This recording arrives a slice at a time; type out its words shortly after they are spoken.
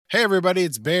Hey, everybody,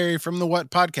 it's Barry from the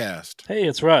What Podcast. Hey,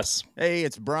 it's Russ. Hey,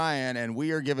 it's Brian, and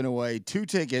we are giving away 2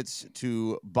 tickets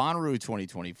to Bonnaroo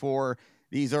 2024.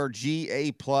 These are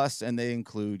GA+, and they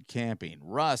include camping.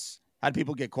 Russ, how do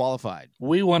people get qualified?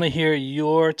 We want to hear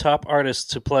your top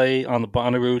artists to play on the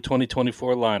Bonnaroo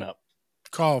 2024 lineup.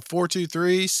 Call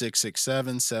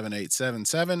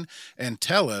 423-667-7877 and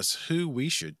tell us who we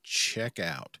should check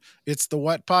out. It's the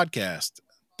What Podcast.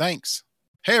 Thanks.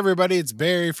 Hey, everybody, it's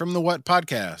Barry from the What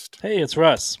Podcast. Hey, it's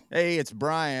Russ. Hey, it's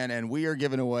Brian, and we are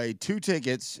giving away 2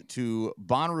 tickets to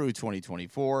Bonnaroo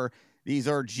 2024. These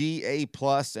are GA+,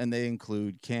 and they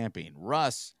include camping.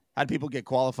 Russ, how do people get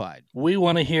qualified? We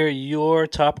want to hear your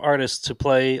top artists to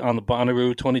play on the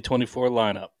Bonnaroo 2024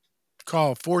 lineup.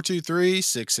 Call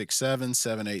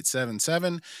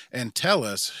 423-667-7877 and tell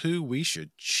us who we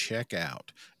should check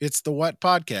out. It's the What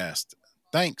Podcast.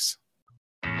 Thanks.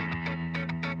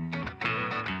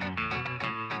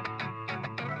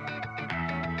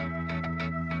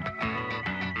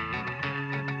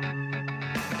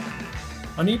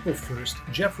 On April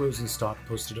 1st, Jeff Rosenstock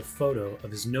posted a photo of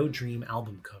his No Dream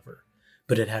album cover,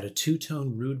 but it had a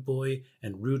two-tone Rude Boy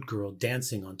and Rude Girl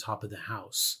dancing on top of the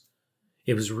house.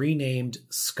 It was renamed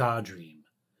Ska Dream.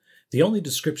 The only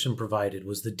description provided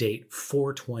was the date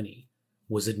 4/20.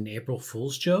 Was it an April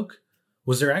Fool's joke?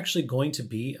 Was there actually going to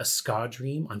be a Ska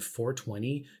Dream on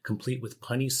 4/20, complete with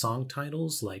punny song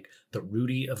titles like The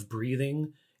Rudy of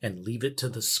Breathing and Leave It to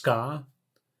the Ska?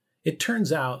 It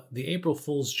turns out the April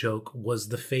Fool's joke was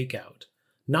the fake out.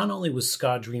 Not only was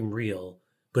Ska Dream real,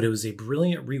 but it was a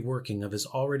brilliant reworking of his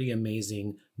already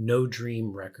amazing No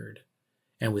Dream record.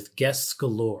 And with guests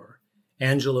galore,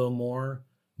 Angelo Moore,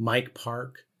 Mike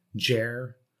Park,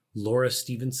 Jer, Laura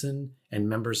Stevenson, and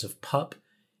members of PUP,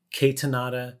 K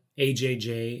Tanada,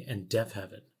 AJJ, and Deaf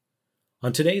Heaven.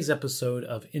 On today's episode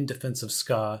of In Defense of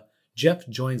Ska, Jeff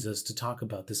joins us to talk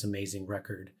about this amazing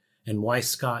record and why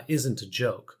ska isn't a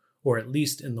joke, or at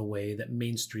least in the way that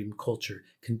mainstream culture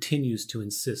continues to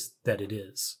insist that it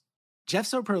is. Jeff's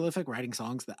so prolific writing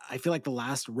songs that I feel like the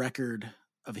last record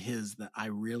of his that I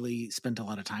really spent a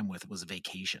lot of time with was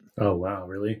Vacation. Oh, wow,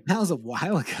 really? That was a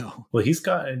while ago. Well, he's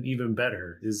gotten even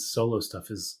better. His solo stuff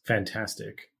is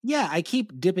fantastic. Yeah, I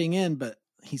keep dipping in, but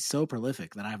he's so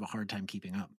prolific that I have a hard time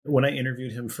keeping up. When I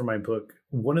interviewed him for my book,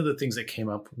 one of the things that came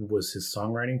up was his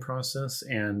songwriting process.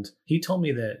 And he told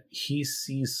me that he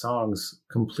sees songs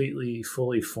completely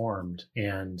fully formed.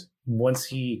 And once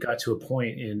he got to a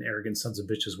point in Arrogant Sons of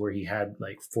Bitches where he had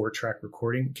like 4-track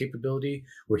recording capability,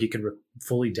 where he could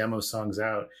fully demo songs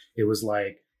out, it was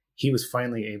like he was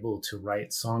finally able to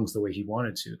write songs the way he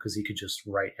wanted to, because he could just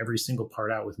write every single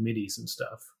part out with MIDIs and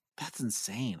stuff. That's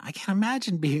insane. I can't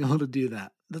imagine being able to do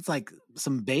that. That's like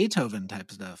some Beethoven type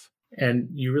stuff. And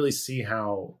you really see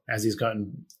how, as he's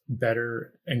gotten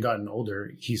better and gotten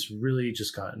older, he's really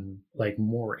just gotten like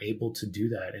more able to do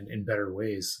that in better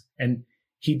ways. And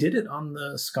he did it on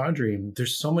the Ska Dream.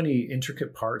 There's so many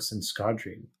intricate parts in Ska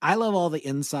Dream. I love all the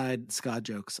inside ska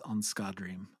jokes on Ska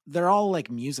Dream. They're all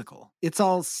like musical. It's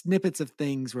all snippets of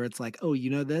things where it's like, oh, you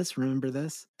know this? Remember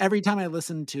this? Every time I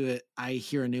listen to it, I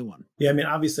hear a new one. Yeah, I mean,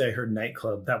 obviously I heard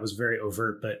Nightclub. That was very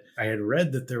overt, but I had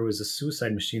read that there was a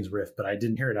Suicide Machines riff, but I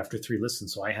didn't hear it after 3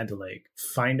 listens. So I had to like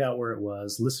find out where it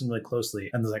was, listen really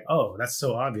closely. And I was like, oh, that's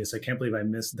so obvious. I can't believe I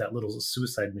missed that little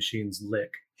Suicide Machines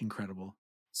lick. Incredible.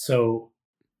 So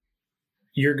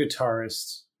your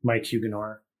guitarist, Mike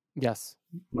Huguenot. Yes.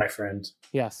 My friend.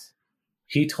 Yes.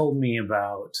 He told me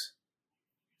about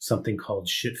something called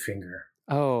Shitfinger.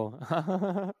 Oh.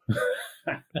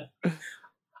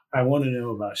 I want to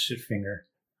know about Shitfinger.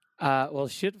 Well,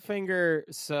 Shitfinger,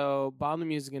 so Bomb the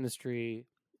Music Industry,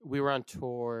 we were on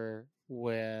tour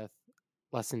with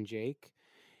Les and Jake,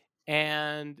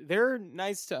 and they're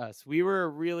nice to us. We were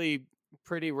really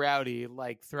pretty rowdy,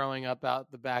 like throwing up out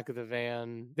the back of the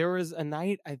van. There was a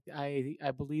night, I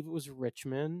believe it was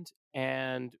Richmond,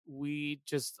 and we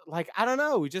just like, I don't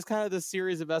know, we just kind of this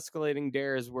series of escalating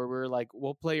dares where we're like,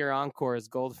 we'll play your encore as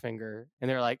Goldfinger, and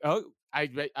they're like, oh, I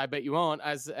bet you won't.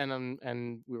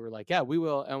 And we were like, yeah, we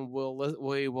will, and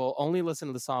we will only listen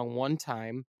to the song one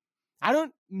time. I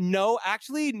don't know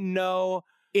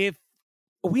if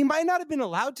we might not have been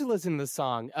allowed to listen to the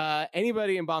song.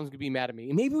 Anybody in Bombs could be mad at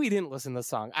me. Maybe we didn't listen to the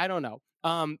song. I don't know.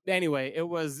 Anyway, it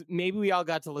was, maybe we all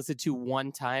got to listen to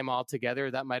one time all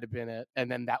together. That might have been it. And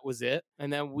then that was it.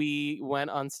 And then we went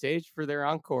on stage for their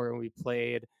encore and we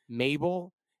played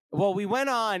Mabel. Well, we went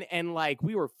on and like,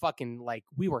 we were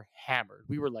hammered.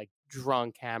 We were like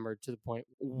drunk, hammered to the point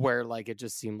where like, it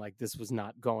just seemed like this was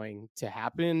not going to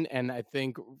happen. And I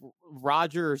think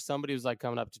Roger or somebody was like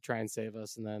coming up to try and save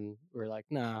us. And then we were like,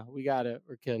 nah, we got it.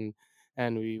 We're kidding.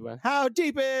 And we went, how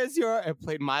deep is your, and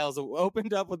played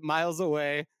opened up with Miles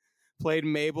Away, played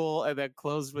Mabel, and then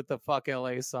closed with the Fuck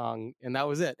LA song. And that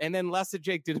was it. And then Les and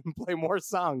Jake didn't play more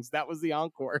songs. That was the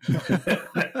encore.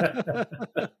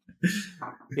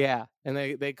 Yeah. And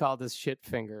they called us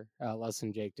Shitfinger. Les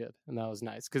and Jake did. And that was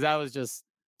nice. Cause I was just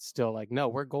still like, no,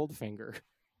 we're Goldfinger.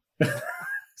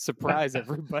 Surprise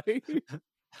everybody.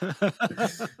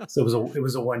 So it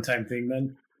was a one-time thing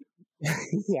then?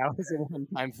 Yeah, it was a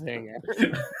one-time thing.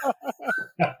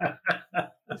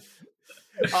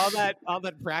 all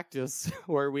that practice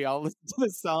where we all listened to the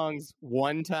songs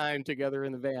one time together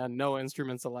in the van, no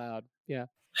instruments allowed. Yeah.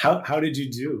 How did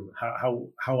you do? How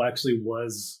actually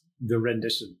was the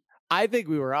rendition? I think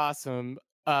we were awesome.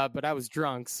 But I was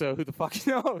drunk, so who the fuck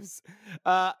knows?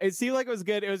 It seemed like it was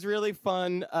good. It was really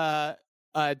fun to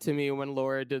me when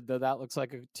Laura did the "That Looks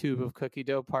Like a Tube of Cookie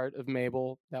Dough" part of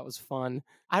Mabel. That was fun.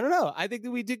 I don't know. I think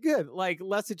that we did good. Like,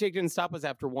 Les and Jake didn't stop us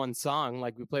after one song.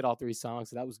 Like, we played all 3 songs,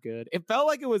 so that was good. It felt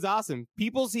like it was awesome.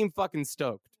 People seemed fucking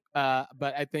stoked.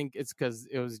 But I think it's because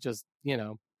it was just,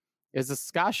 it's a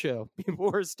ska show.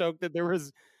 People were stoked that there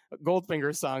was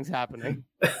Goldfinger songs happening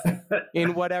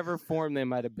in whatever form they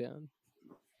might have been.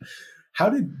 How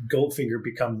did Goldfinger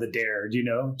become the Dare? Do you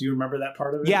know? Do you remember that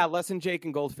part of it? Yeah, Les and Jake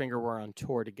and Goldfinger were on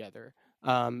tour together.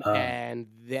 And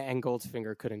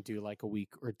Goldfinger couldn't do like a week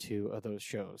or 2 of those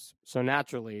shows. So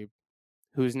naturally,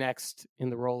 who's next in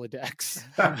the Rolodex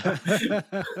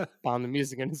on the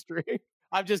music industry?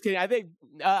 I'm just kidding. I think,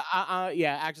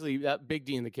 actually, Big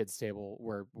D and the Kids Table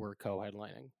were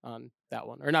co-headlining on that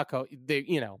one, or not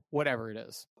whatever it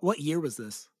is. What year was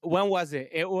this? When was it?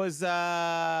 It was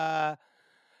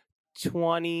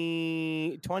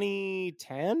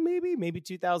 2010, maybe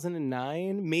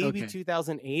 2009, maybe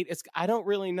 2008. I don't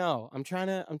really know. I'm trying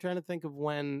to think of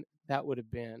when that would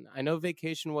have been. I know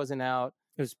Vacation wasn't out.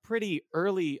 It was pretty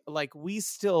early. Like, we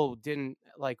still didn't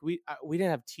we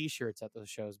didn't have T-shirts at those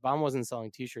shows. Bomb wasn't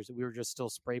selling T-shirts. We were just still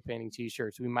spray painting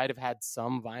T-shirts. We might have had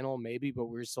some vinyl, maybe, but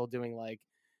we were still doing like,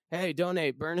 hey,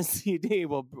 donate, burn a CD.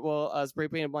 We'll spray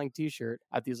paint a blank T-shirt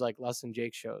at these like Les and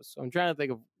Jake shows. So I'm trying to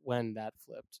think of when that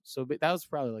flipped. So that was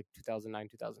probably like 2009,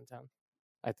 2010,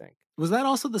 I think. Was that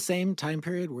also the same time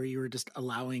period where you were just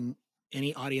allowing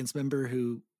any audience member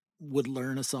who would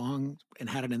learn a song and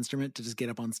had an instrument to just get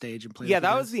up on stage and play? Yeah,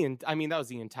 that was the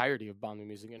entirety of Bomb the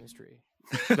Music Industry.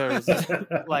 There was it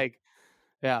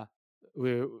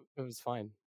was fine.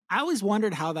 I always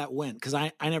wondered how that went because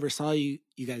I never saw you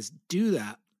guys do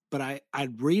that, but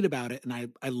I'd read about it and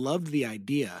I loved the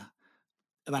idea.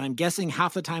 But I'm guessing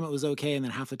half the time it was okay and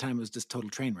then half the time it was just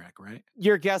total train wreck, right?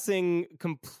 You're guessing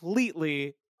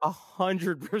completely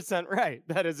 100% right.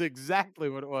 That is exactly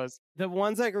what it was. The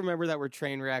ones I remember that were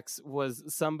train wrecks was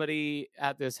somebody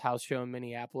at this house show in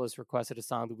Minneapolis requested a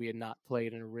song that we had not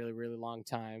played in a really, really long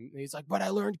time. And he's like, but I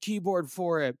learned keyboard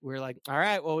for it. We were like, all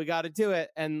right, well, we got to do it.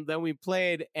 And then we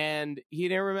played and he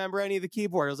didn't remember any of the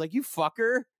keyboard. I was like, you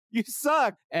fucker. You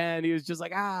suck. And he was just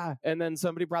like, ah. And then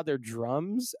somebody brought their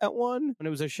drums at one. And it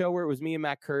was a show where it was me and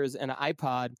Matt Kurz and an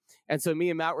iPod. And so me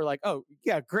and Matt were like, oh,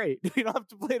 yeah, great. We don't have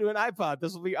to play to an iPod.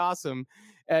 This will be awesome.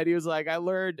 And he was like, we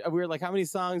were like, how many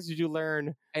songs did you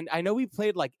learn? And I know we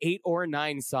played like 8 or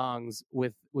 9 songs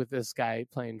with this guy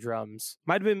playing drums.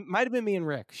 Might have been me and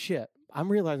Rick. Shit.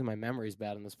 I'm realizing my memory's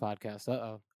bad on this podcast.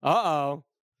 Uh-oh.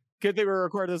 Good thing we're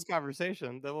recording this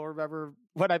conversation. Then we'll remember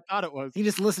what I thought it was. You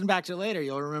just listen back to it later.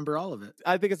 You'll remember all of it.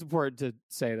 I think it's important to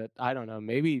say that, I don't know,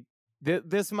 maybe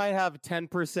this might have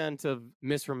 10% of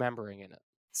misremembering in it.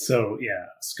 So, yeah,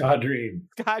 Ska Dream.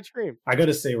 Ska Dream. I got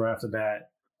to say right off the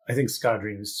bat, I think Ska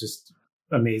Dream is just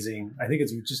amazing. I think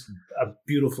it's just a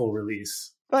beautiful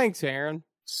release. Thanks, Aaron.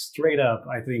 Straight up,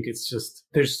 I think it's just,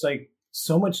 there's like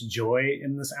so much joy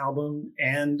in this album,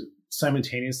 and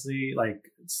simultaneously,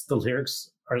 like, the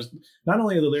lyrics are, not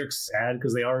only are the lyrics sad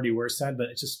because they already were sad, but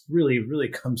it just really, really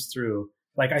comes through.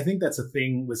 Like, I think that's a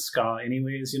thing with ska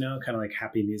anyways, kind of like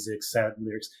happy music, sad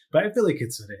lyrics. But I feel like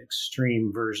it's an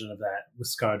extreme version of that with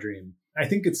Ska Dream. I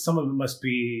think some of it must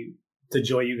be the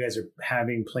joy you guys are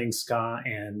having playing ska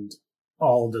and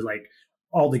all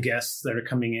the guests that are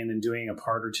coming in and doing a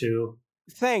part or two.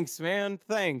 Thanks, man.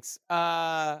 Thanks.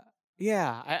 Yeah,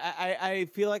 I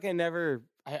feel like I never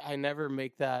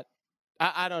make that.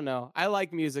 I don't know. I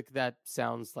like music that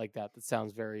sounds like that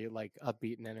sounds very like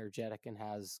upbeat and energetic and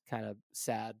has kind of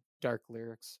sad, dark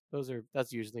lyrics.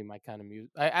 That's usually my kind of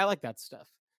music. I like that stuff.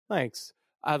 Thanks.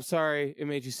 I'm sorry it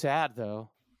made you sad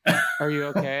though. Are you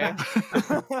okay?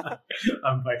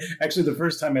 I'm fine. Actually, the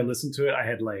first time I listened to it, I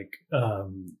had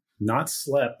not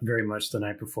slept very much the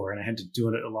night before, and I had to do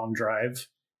it a long drive.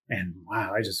 And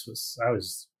wow, I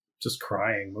was just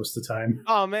crying most of the time.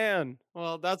 Oh man.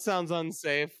 Well, that sounds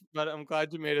unsafe, but I'm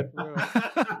glad you made it through.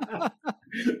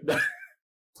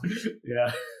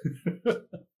 Yeah.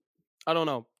 I don't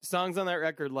know. Songs on that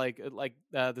record, like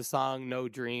the song "No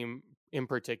Dream" in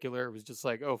particular, was just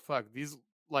like, oh fuck, these,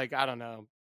 like, I don't know.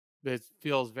 It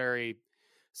feels very.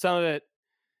 Some of it,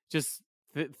 just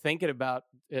thinking about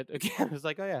it again, it's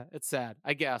like, oh yeah, it's sad,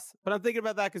 I guess. But I'm thinking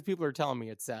about that because people are telling me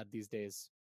it's sad these days.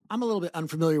 I'm a little bit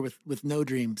unfamiliar with No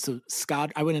Dream, so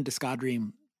I went into Ska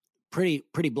Dream pretty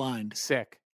blind.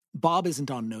 Sick. Bob isn't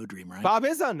on No Dream, right? Bob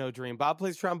is on No Dream. Bob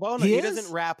plays trombone. He doesn't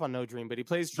is? rap on No Dream, but he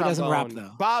plays trombone. He doesn't rap,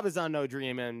 though. Bob is on No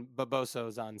Dream, and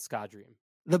Baboso's on Ska Dream.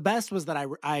 The best was that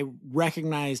I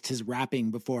recognized his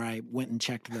rapping before I went and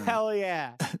checked the Hell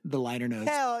yeah the liner notes.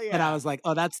 Hell yeah. And I was like,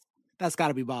 oh, that's got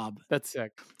to be Bob. That's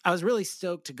sick. I was really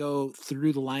stoked to go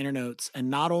through the liner notes and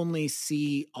not only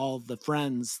see all the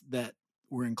friends that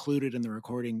were included in the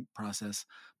recording process,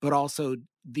 but also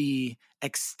the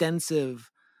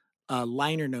extensive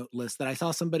liner note list that I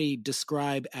saw somebody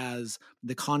describe as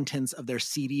the contents of their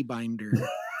CD binder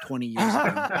 20 years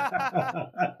ago,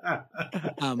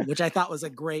 which I thought was a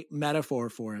great metaphor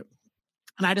for it.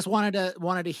 And I just wanted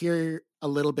to hear a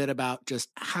little bit about just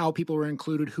how people were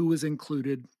included, who was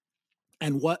included,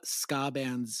 and what ska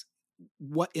bands,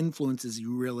 what influences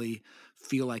you really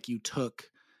feel like you took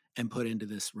and put into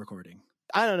this recording.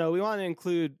 I don't know. We want to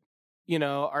include,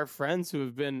 our friends who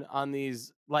have been on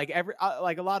these, like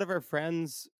a lot of our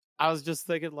friends. I was just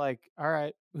thinking, like, all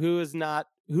right, who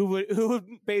would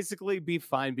basically be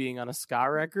fine being on a ska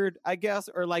record, I guess,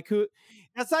 or like who?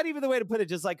 That's not even the way to put it.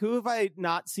 Just like, who have I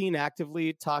not seen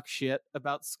actively talk shit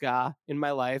about ska in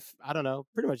my life? I don't know.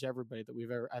 Pretty much everybody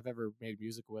that I've ever made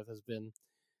music with has been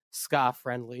ska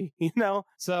friendly,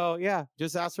 So yeah,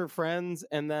 just asked her friends,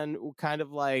 and then kind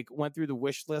of like went through the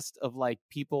wish list of like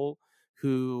people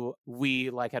who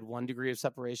we like had 1 degree of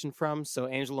separation from. So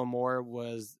Angela Moore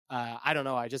was, I don't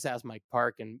know. I just asked Mike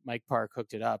Park, and Mike Park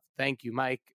hooked it up. Thank you,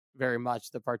 Mike, very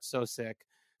much. The part's so sick.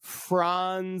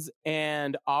 Franz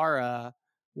and Ara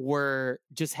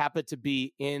just happened to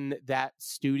be in that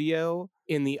studio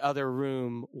in the other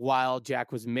room while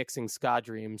Jack was mixing Ska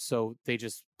Dream. So they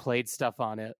just played stuff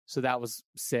on it. So that was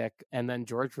sick. And then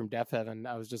George from Deaf Heaven,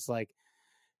 I was just like,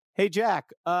 hey, Jack,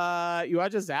 you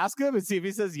want to just ask him and see if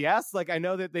he says yes? Like, I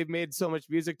know that they've made so much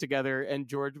music together. And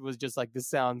George was just like,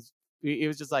 he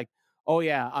was just like, oh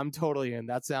yeah, I'm totally in.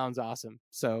 That sounds awesome.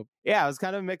 So yeah, it was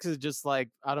kind of a mix of just like,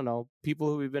 I don't know, people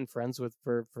who we've been friends with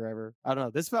for forever. I don't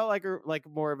know. This felt like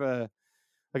more of a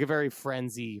very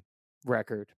frenzy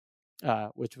record,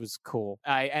 which was cool.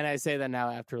 I say that now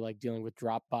after like dealing with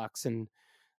Dropbox and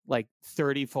like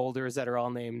 30 folders that are all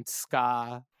named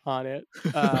ska on it.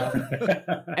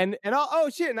 And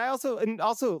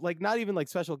also like not even like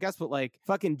special guests, but like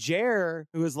fucking Jer,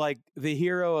 who was like the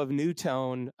hero of New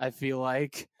Tone. I feel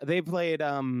like they played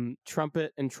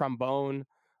trumpet and trombone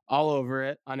all over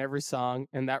it on every song,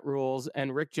 and that rules.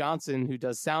 And Rick Johnson, who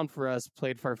does sound for us,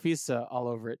 played Farfisa all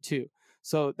over it too.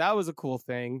 So that was a cool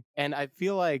thing. And I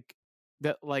feel like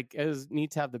that like it was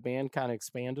neat to have the band kind of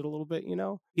expanded a little bit,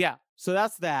 Yeah. So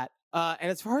that's that.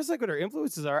 And as far as like what our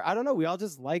influences are, I don't know. We all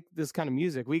just like this kind of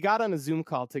music. We got on a Zoom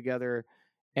call together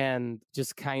and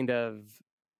just kind of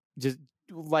just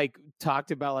like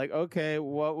talked about like, okay,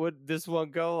 what would this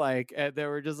one go like? And they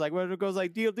were just like, when it goes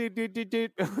like, deal.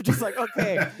 We're just like,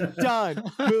 okay, done,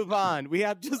 move on. We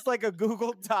have just like a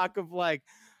Google Doc of like,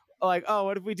 oh,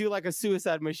 what if we do like a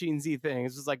Suicide Machine Z thing?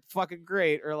 It's just like fucking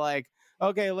great. Or like,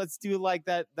 okay, let's do like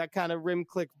that kind of rim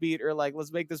click beat, or like,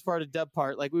 let's make this part a dub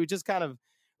part. Like we would just kind of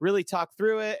really talk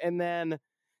through it, and then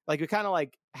like we kind of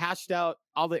like hashed out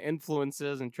all the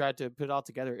influences and tried to put it all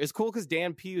together. It's cool because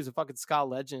Dan P, who's a fucking ska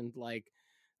legend, like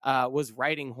was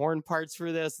writing horn parts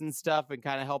for this and stuff, and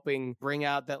kind of helping bring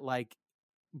out that like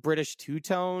British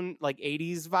two-tone like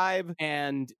 80s vibe,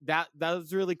 and that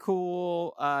was really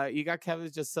cool. You got Kevin,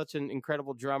 who's just such an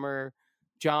incredible drummer,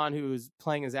 John, who's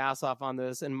playing his ass off on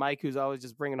this, and Mike, who's always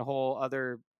just bringing a whole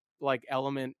other like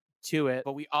element to it.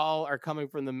 But we all are coming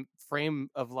from the frame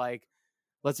of like,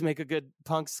 let's make a good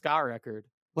punk ska record.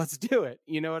 Let's do it.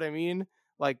 You know what I mean?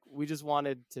 Like we just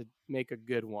wanted to make a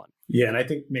good one. Yeah, and I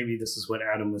think maybe this is what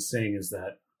Adam was saying, is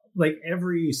that like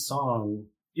every song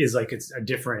is like, it's a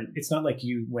different, it's not like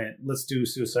you went, let's do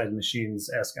Suicide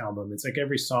Machines-esque album. It's like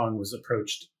every song was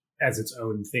approached as its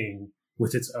own thing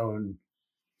with its own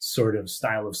sort of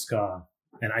style of ska.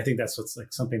 And I think that's what's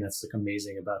like something that's like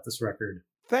amazing about this record.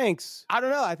 Thanks. I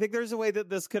don't know. I think there's a way that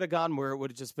this could have gone where it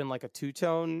would have just been like a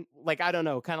two-tone, like, I don't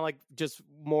know, kind of like just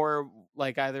more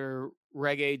like either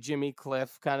reggae Jimmy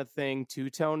Cliff kind of thing,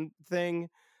 two-tone thing.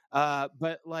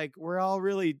 But like we're all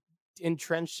really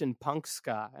entrenched in punk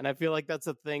ska, and I feel like that's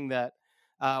a thing that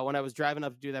when I was driving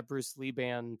up to do that Bruce Lee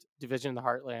band Division of the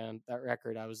Heartland, that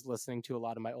record, I was listening to a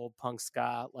lot of my old punk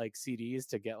ska like CDs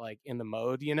to get like in the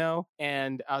mode, you know?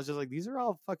 And I was just like, these are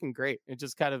all fucking great. And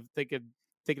just kind of thinking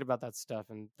about that stuff.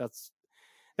 And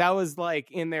that was like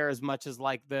in there as much as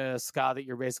like the ska that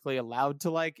you're basically allowed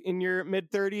to like in your mid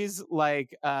 30s.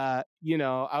 Like, you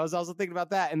know, I was also thinking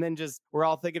about that. And then just we're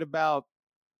all thinking about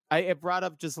it brought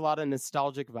up just a lot of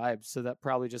nostalgic vibes, so that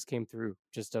probably just came through,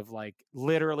 just of like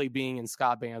literally being in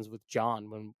ska bands with John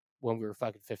when we were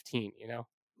fucking 15, you know?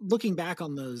 Looking back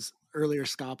on those earlier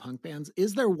ska punk bands,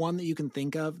 is there one that you can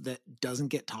think of that doesn't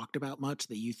get talked about much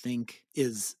that you think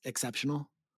is exceptional?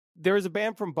 There was a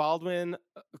band from Baldwin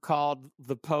called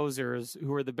The Posers,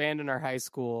 who were the band in our high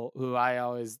school, who I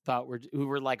always thought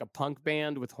were like a punk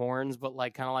band with horns, but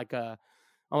like kind of like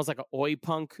almost like a oi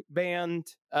punk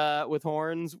band with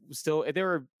horns. Still, they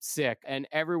were sick, and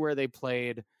everywhere they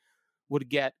played would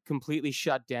get completely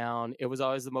shut down. It was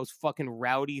always the most fucking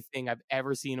rowdy thing I've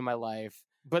ever seen in my life.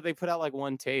 But they put out like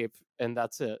one tape, and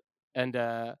that's it. And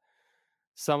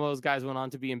some of those guys went on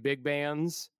to be in big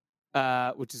bands,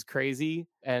 which is crazy.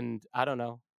 And I don't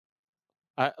know.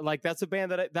 Like that's a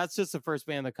band that's just the first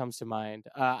band that comes to mind.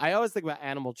 I always think about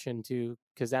Animal Chin too,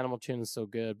 because Animal Chin is so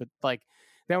good. But like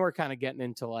then we're kind of getting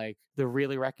into like the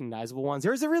really recognizable ones.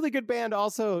 There's a really good band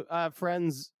also,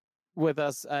 friends with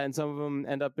us, and some of them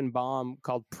end up in Bomb,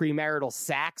 called Premarital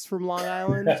Sax from Long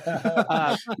Island.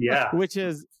 Yeah, Which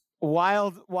is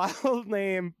wild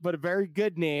name, but a very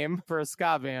good name for a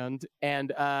ska band.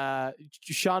 And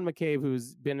Sean McCabe,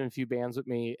 who's been in a few bands with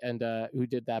me and who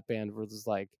did that band, was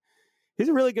like, he's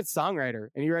a really good songwriter,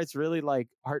 and he writes really like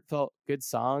heartfelt, good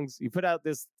songs. He put out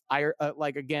this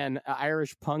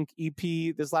Irish punk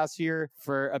EP this last year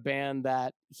for a band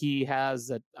that he has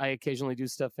that I occasionally do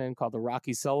stuff in, called the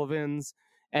Rocky Sullivans.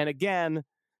 And again,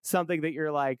 something that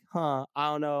you're like, I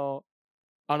don't know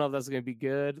if that's going to be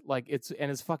good. Like it's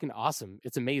fucking awesome.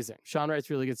 It's amazing. Sean writes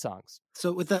really good songs.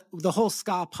 So with the whole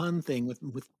ska pun thing with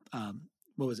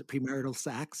what was it, Premarital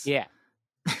Sax? Yeah.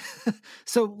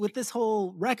 So with this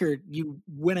whole record, you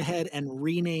went ahead and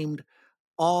renamed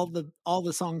all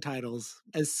the song titles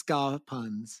as ska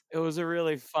puns. It was a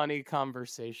really funny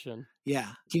conversation. Yeah.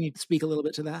 Can you speak a little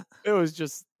bit to that? It was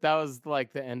just, that was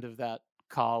like the end of that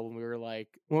call when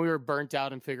we were burnt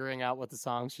out and figuring out what the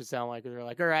songs should sound like. We were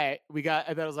like, all right,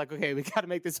 I was like, okay, we got to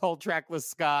make this whole track list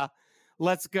ska.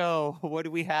 Let's go. What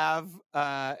do we have?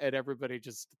 And everybody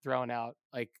just throwing out,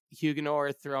 like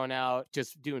Huguenot throwing out,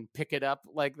 just doing Pick It Up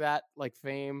like that, like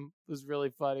Fame was really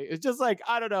funny. It's just like,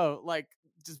 I don't know, like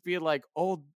just being like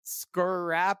old skr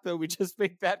rap, and we just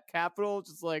make that capital,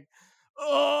 just like,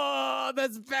 oh,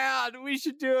 that's bad. We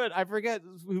should do it. I forget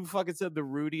who fucking said the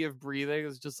Rudy of breathing. It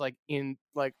was just like in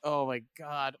like, oh my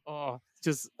God. Oh,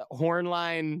 just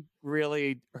Hornline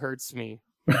really hurts me.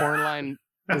 Hornline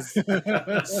is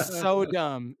so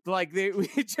dumb. Like we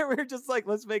were just like,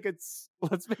 let's make it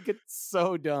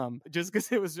so dumb. Just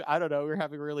because it was, I don't know, we were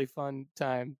having a really fun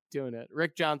time doing it.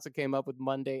 Rick Johnson came up with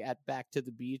Monday at Back to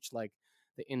the Beach, like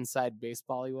the inside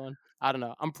baseball-y one. I don't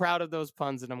know. I'm proud of those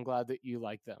puns, and I'm glad that you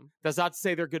like them. That's not to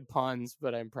say they're good puns,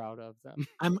 but I'm proud of them.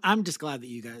 I'm just glad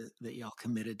that y'all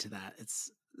committed to that.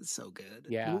 It's so good.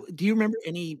 Yeah. Do you remember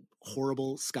any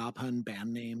horrible ska pun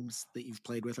band names that you've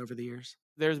played with over the years?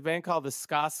 There's a band called the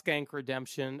Ska Skank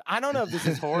Redemption. I don't know if this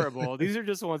is horrible. These are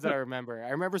just the ones that I remember. I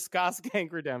remember Ska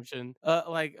Skank Redemption,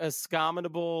 like a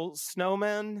Scominable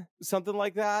Snowman, something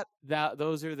like that.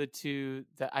 Those are the two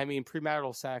that, I mean,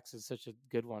 Premarital Sax is such a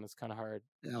good one. It's kind of hard.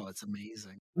 Oh, it's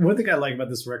amazing. One thing I like about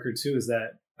this record too is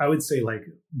that I would say like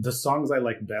the songs I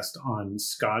like best on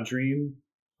Ska Dream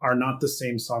are not the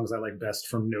same songs I like best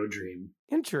from No Dream.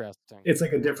 Interesting. It's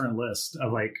like a different list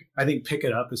of like, I think Pick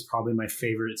It Up is probably my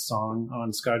favorite song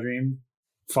on Ska Dream,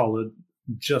 followed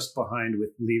just behind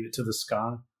with Leave It to the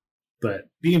Ska. But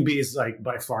B&B is like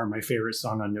by far my favorite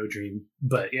song on No Dream.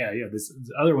 But yeah,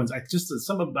 the other ones, I just,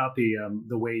 some about the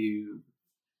way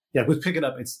with Pick It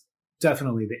Up, it's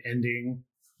definitely the ending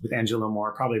with Angela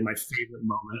Moore, probably my favorite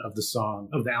moment of the song,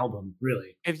 of the album,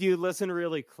 really. If you listen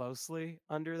really closely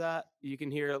under that, you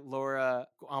can hear Laura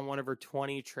on one of her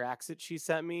 20 tracks that she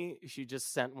sent me. She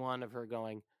just sent one of her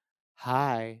going,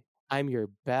 "Hi, I'm your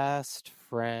best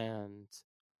friend.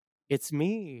 It's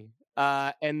me."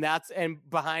 And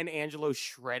behind Angelo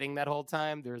shredding that whole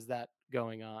time, there's that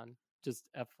going on. Just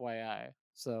FYI.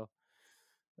 So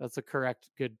that's a correct,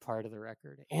 good part of the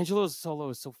record. Angelo's solo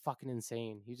is so fucking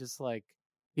insane. He just like,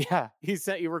 yeah,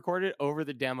 he recorded it over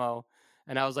the demo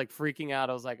And I was like freaking out.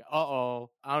 I was like, I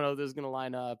don't know if this is going to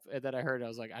line up. And then I heard, I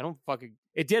was like,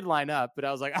 it did line up, but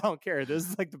I was like, I don't care. This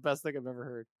is like the best thing I've ever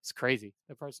heard. It's crazy.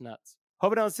 That part's nuts.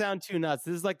 Hope it don't sound too nuts.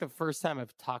 This is like the first time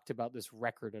I've talked about this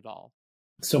record at all.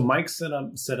 So Mike set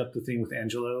up the thing with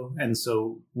Angelo. And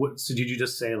so so did you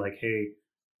just say like, hey,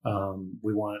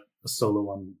 we want a solo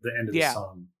on the end of the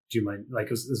song? Do you mind?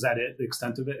 Like, is that it, the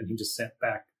extent of it? And he just sent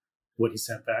back what he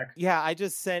sent back? Yeah, I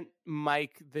just sent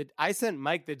Mike the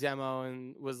demo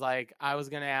and was like, I was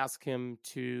going to ask him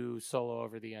to solo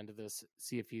over the end of this,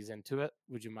 see if he's into it.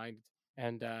 Would you mind?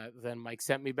 And then Mike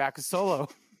sent me back a solo.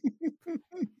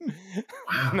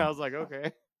 Wow. And I was like,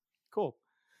 okay, cool.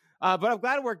 But I'm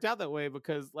glad it worked out that way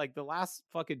because like the last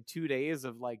fucking 2 days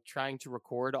of like trying to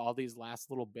record all these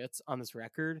last little bits on this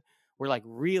record were like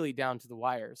really down to the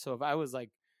wire. So if I was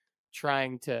like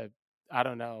trying to, I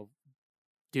don't know,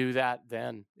 do that,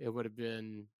 then it would have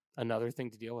been another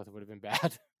thing to deal with. It would have been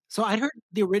bad. So I'd heard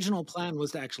the original plan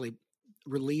was to actually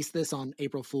release this on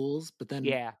April Fool's, but then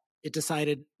it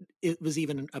decided it was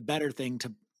even a better thing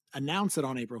to announce it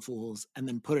on April Fool's and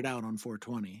then put it out on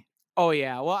 420. Oh,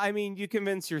 yeah. Well, I mean, you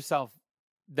convince yourself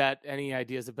that any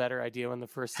idea is a better idea when the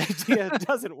first idea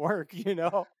doesn't work, you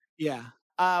know? Yeah.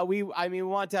 We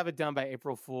want to have it done by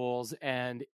April Fool's,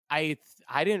 and I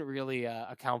didn't really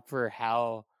account for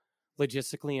how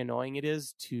logistically annoying it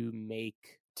is to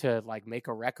make a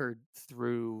record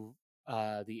through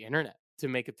the internet, to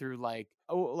make it through like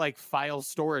file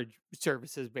storage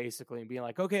services basically, and being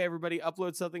like, okay, everybody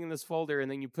upload something in this folder,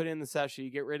 and then you put in the session,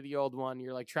 you get rid of the old one.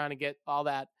 You're like trying to get all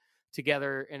that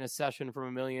together in a session from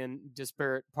a million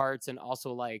disparate parts, and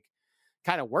also like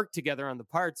kind of work together on the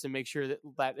parts and make sure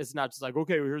that it's not just like,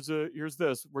 okay, here's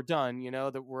this, we're done, you know,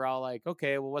 that we're all like,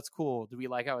 okay, well, what's cool? Do we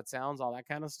like how it sounds? All that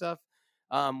kind of stuff.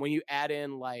 When you add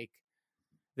in like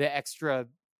the extra,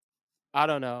 I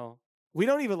don't know, we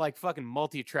don't even like fucking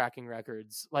multi-tracking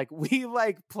records. Like we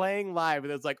like playing live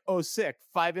and it's like, oh, sick,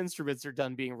 5 instruments are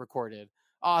done being recorded.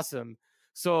 Awesome.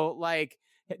 So like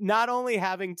not only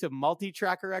having to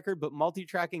multi-track a record, but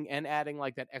multi-tracking and adding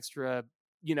like that extra,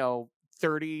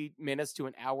 30 minutes to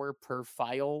an hour per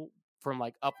file from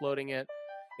like uploading it,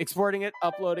 exporting it,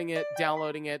 uploading it,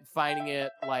 downloading it, finding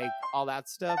it, like all that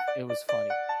stuff. It was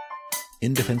funny.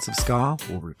 In Defense of Ska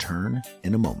will return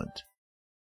in a moment.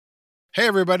 Hey,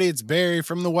 everybody, it's Barry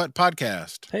from the What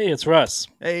Podcast. Hey, it's Russ.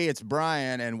 Hey, it's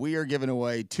Brian, and we are giving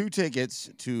away 2 tickets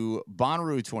to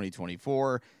Bonnaroo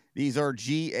 2024. These are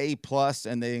GA+,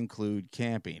 and they include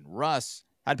camping. Russ,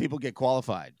 how do people get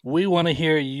qualified? We want to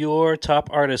hear your top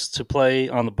artists to play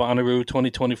on the Bonnaroo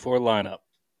 2024 lineup.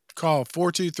 Call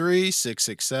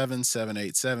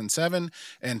 423-667-7877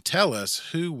 and tell us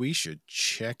who we should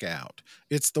check out.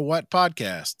 It's the What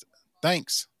Podcast.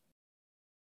 Thanks.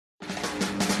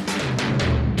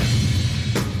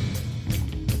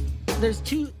 There's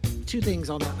two things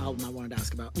on that album I wanted to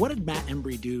ask about. What did Matt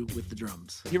Embry do with the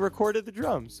drums? He recorded the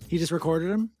drums. He just recorded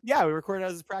them? Yeah, we recorded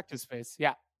as his practice space.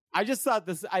 Yeah. I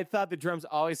thought the drums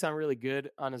always sound really good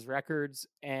on his records,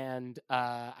 and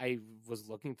I was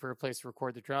looking for a place to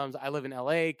record the drums. I live in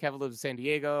LA, Kevin lives in San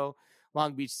Diego,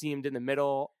 Long Beach seemed in the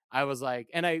middle. I was like,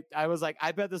 I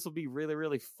bet this will be really,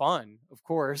 really fun, of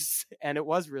course. And it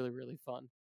was really, really fun.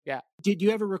 Yeah. Did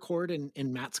you ever record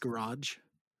in Matt's garage?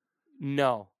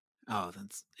 No. Oh,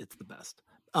 it's the best.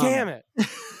 Damn it.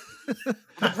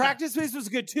 The practice space was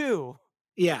good too.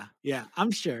 Yeah,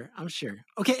 I'm sure.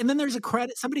 Okay, and then there's a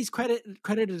credit. Somebody's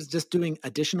credited as just doing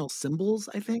additional cymbals,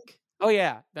 I think. Oh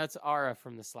yeah, that's Ara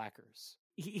from the Slackers.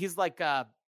 He's like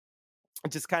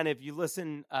just kind of, if you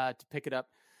listen to pick it up,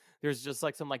 there's just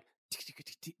like some like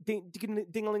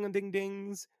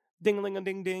ding-a-ling-a-ding-dings,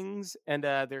 ding-a-ling-a-ding-dings, and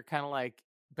they're kind of like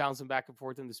bouncing back and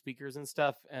forth in the speakers and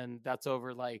stuff, and that's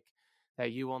over like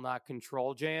that You Will Not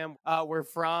Control jam, where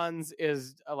Franz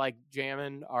is like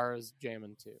jamming, Ara's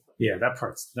jamming too. Yeah, that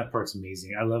part's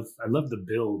amazing. I love the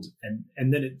build,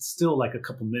 and then it's still like a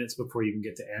couple minutes before you can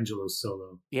get to Angelo's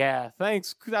solo. Yeah,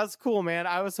 thanks. That's cool, man.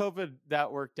 I was hoping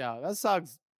that worked out. That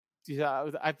song's,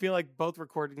 I feel like both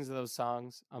recordings of those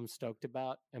songs I'm stoked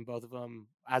about, and both of them,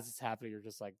 as it's happening, you're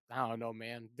just like, I don't know,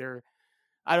 man.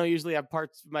 I don't usually have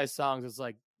parts of my songs it's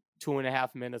like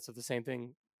 2.5 minutes of the same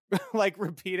thing like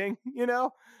repeating,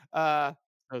 it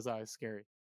was always scary.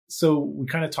 So we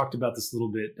kind of talked about this a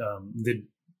little bit.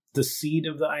 The seed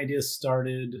of the idea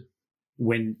started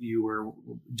when you were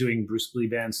doing Bruce Lee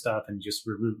band stuff and just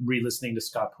re-listening to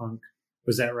ska punk.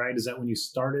 Was that right? Is that when you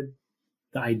started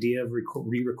the idea of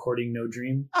re-recording No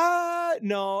Dream?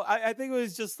 No, I think it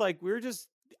was just like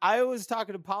I was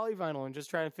talking to Polyvinyl and just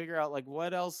trying to figure out like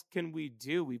what else can we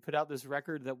do. We put out this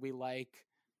record that we like,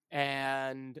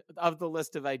 And of the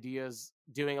list of ideas,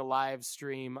 doing a live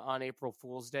stream on April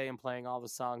Fool's Day and playing all the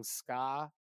songs ska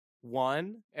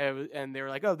won. And they were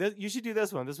like, oh, you should do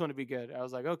this one. This one would be good. I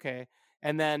was like, okay.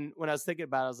 And then when I was thinking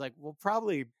about it, I was like, well,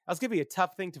 probably that's going to be a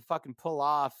tough thing to fucking pull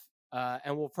off.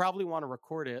 And we'll probably want to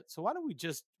record it. So why don't we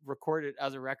just record it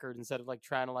as a record instead of like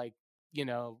trying to like, you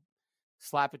know,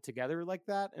 slap it together like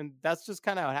that? And that's just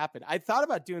kind of how it happened. I thought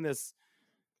about doing this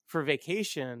for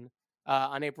Vacation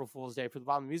on April Fool's Day for the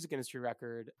Bottom Music Industry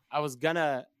record. I was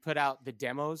gonna put out the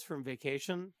demos from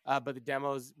Vacation, but the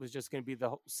demos was just gonna be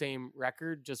the same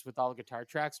record, just with all the guitar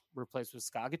tracks replaced with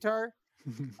ska guitar.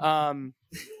 And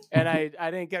I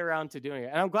didn't get around to doing it,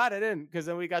 and I'm glad I didn't, because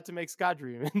then we got to make Ska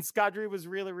Dream, and Ska Dream was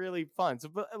really, really fun. So,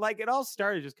 but like, it all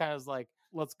started just kind of like,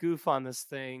 let's goof on this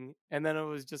thing, and then it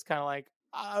was just kind of like,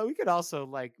 we could also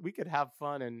like, we could have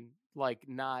fun and like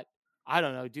not, I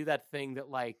don't know, do that thing that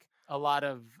like a lot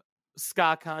of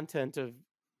ska content of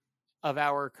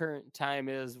our current time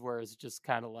is, where it's just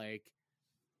kind of like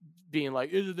being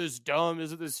like, isn't this dumb?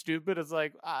 Isn't this stupid? It's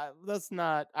like, that's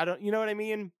not, I don't, you know what I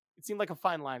mean? It seemed like a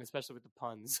fine line, especially with the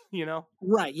puns, you know?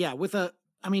 Right. Yeah.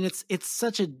 I mean, it's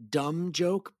such a dumb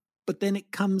joke, but then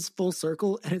it comes full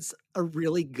circle and it's a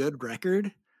really good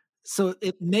record. So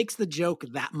it makes the joke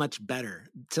that much better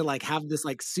to like have this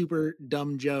like super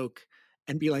dumb joke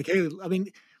and be like, hey, I mean,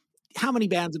 how many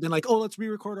bands have been like, oh, let's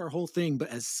re-record our whole thing, but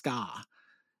as ska?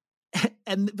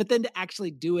 But then to actually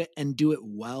do it and do it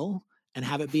well and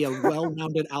have it be a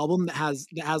well-rounded album that has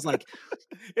like,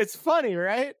 it's funny,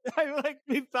 right? I like,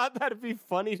 we thought that'd be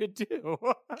funny to do.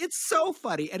 It's so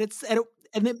funny, and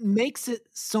it makes it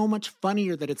so much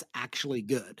funnier that it's actually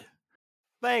good.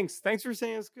 Thanks for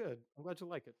saying it's good. I'm glad you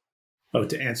like it. Oh,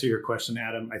 to answer your question,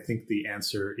 Adam, I think the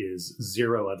answer is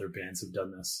 0 other bands have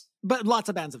done this. But lots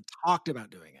of bands have talked about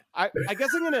doing it. I guess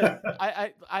I'm gonna.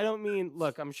 I don't mean.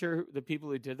 Look, I'm sure the people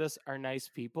who did this are nice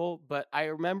people, but I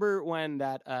remember when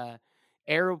that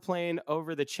Aeroplane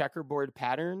Over the Checkerboard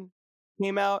Pattern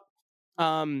came out,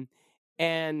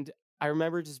 and I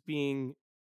remember just being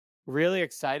really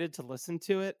excited to listen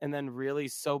to it, and then really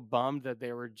so bummed that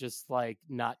they were just like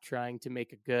not trying to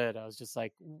make it good. I was just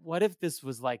like, what if this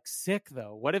was like sick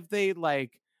though? What if they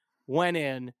like went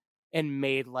in and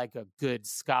made like a good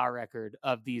ska record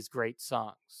of these great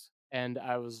songs? And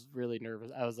I was really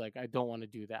nervous. I was like, I don't want to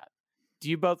do that. Do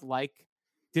you both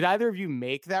did either of you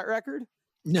make that record?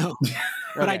 No,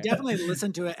 but Okay. I definitely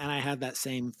listened to it and I had that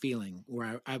same feeling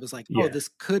where I was like, oh, this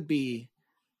could be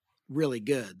really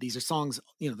good. These are songs,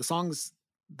 you know,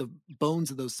 the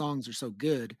bones of those songs are so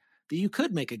good that you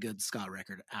could make a good ska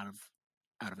record out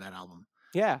of that album.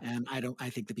 Yeah. And I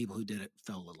think the people who did it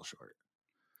fell a little short.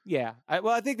 Yeah.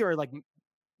 I think they were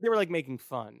like making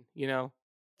fun, you know?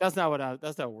 That's not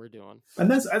what we're doing. And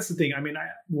that's the thing. I mean,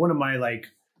 one of my like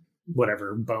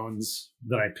whatever bones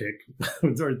that I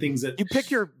pick or things that you pick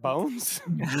your bones.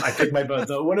 I pick my bones.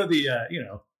 So one of the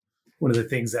one of the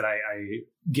things that I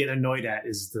get annoyed at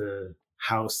is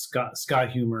how ska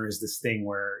humor is this thing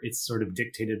where it's sort of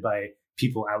dictated by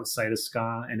people outside of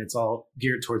ska, and it's all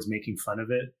geared towards making fun of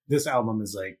it. This album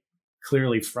is like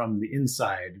clearly from the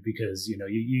inside, because you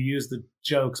use the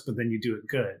jokes, but then you do it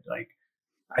good. Like,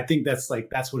 I think that's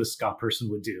what a ska person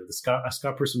would do. A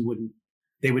ska person wouldn't.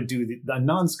 They would do the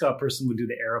non-ska person would do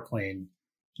the airplane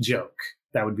joke.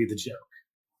 That would be the joke.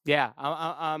 Yeah,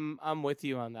 I'm with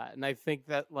you on that, and I think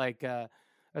that like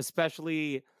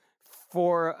especially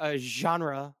for a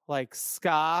genre like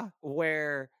ska,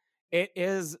 where it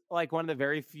is like one of the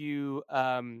very few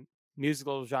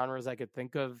musical genres I could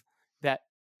think of that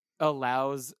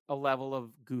allows a level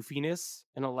of goofiness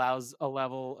and allows a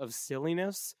level of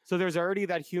silliness. So there's already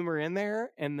that humor in there,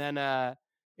 and then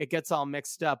it gets all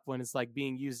mixed up when it's like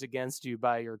being used against you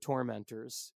by your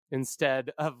tormentors,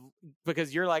 instead of,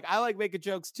 because you're like, I like making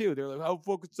jokes too. They're like, how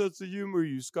fucking sense of humor,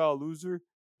 you ska loser? And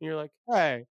you're like,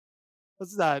 hey,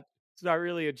 it's not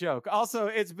really a joke. Also,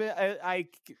 it's been, I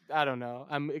don't know.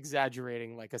 I'm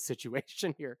exaggerating like a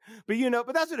situation here, but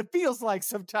but that's what it feels like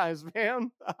sometimes,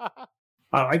 man.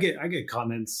 I get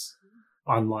comments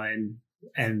online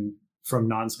and from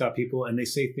non-ska people, and they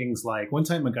say things like, one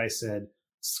time a guy said,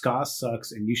 ska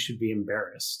sucks and you should be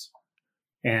embarrassed.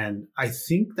 And I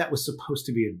think that was supposed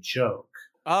to be a joke.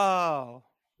 Oh.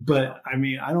 But I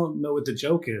mean, I don't know what the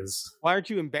joke is. Why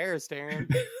aren't you embarrassed, Aaron?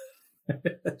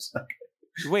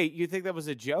 Wait, you think that was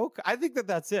a joke? I think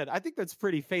that's it. I think that's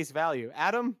pretty face value.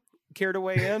 Adam, care to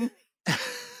weigh in?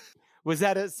 Was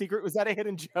that a secret? Was that a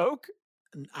hidden joke?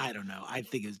 I don't know. I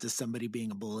think it was just somebody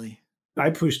being a bully. I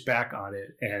pushed back on it,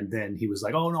 and then he was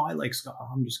like, oh, no, I like ska.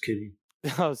 I'm just kidding.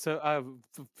 Oh, so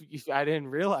I didn't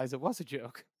realize it was a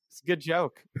joke. It's a good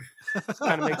joke. It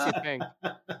kind of makes you think.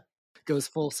 Goes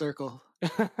full circle.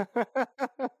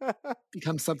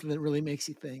 Becomes something that really makes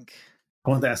you think.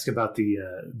 I wanted to ask about the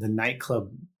nightclub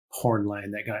horn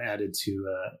line that got added to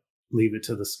Leave It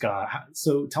to the Ska.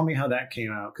 So tell me how that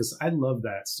came out, because I love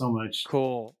that so much.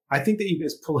 Cool. I think that you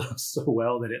guys pull it off so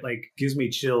well that it like gives me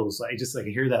chills. I just like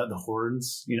hear that the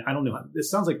horns. You know, I don't know. It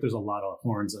sounds like there's a lot of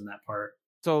horns on that part.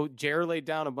 So Jer laid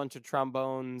down a bunch of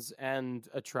trombones and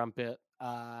a trumpet,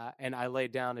 and I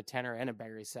laid down a tenor and a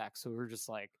bari sax. So we were just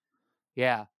like,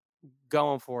 yeah,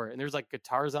 going for it. And there's like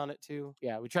guitars on it too.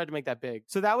 Yeah, we tried to make that big.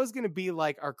 So that was going to be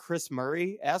like our Chris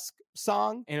Murray-esque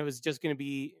song, and it was just going to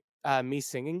be me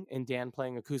singing and Dan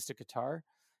playing acoustic guitar.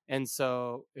 And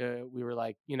so we were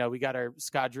like, you know, we got our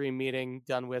Ska Dream meeting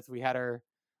done with. We had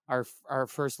our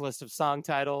first list of song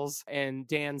titles, and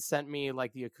Dan sent me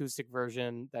like the acoustic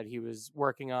version that he was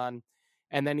working on,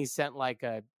 and then he sent like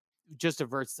just a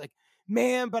verse like,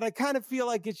 man, but I kind of feel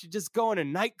like it should just go in a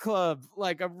nightclub.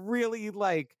 Like, I'm really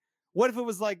like, what if it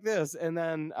was like this? And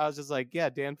then I was just like, yeah,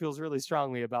 Dan feels really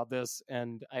strongly about this,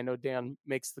 and I know Dan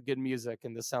makes the good music,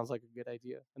 and this sounds like a good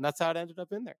idea. And that's how it ended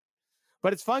up in there.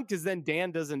 But it's fun because then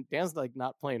Dan's like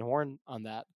not playing horn on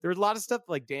that. There's a lot of stuff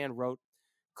like Dan wrote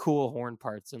cool horn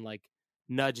parts and like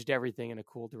nudged everything in a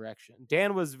cool direction.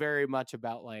 Dan was very much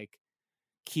about like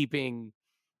keeping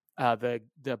the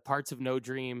parts of No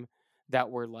Dream that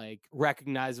were like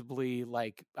recognizably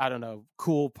like, I don't know,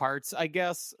 cool parts, I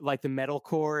guess, like the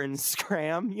metalcore and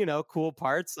scram, you know, cool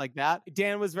parts like that.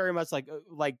 Dan was very much like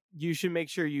you should make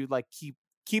sure you like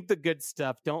keep the good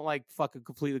stuff. Don't like fucking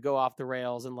completely go off the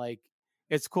rails, and like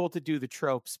it's cool to do the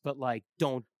tropes, but like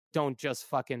don't just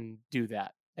fucking do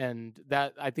that. And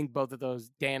that, I think both of those,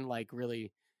 Dan like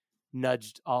really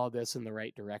nudged all of this in the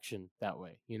right direction that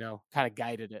way, you know, kind of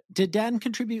guided it. Did Dan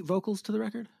contribute vocals to the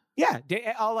record? Yeah,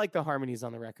 all like the harmonies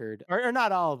on the record, or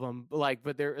not all of them,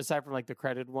 but they're, aside from like the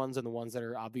credited ones and the ones that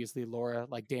are obviously Laura,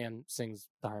 like Dan sings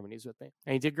the harmonies with me,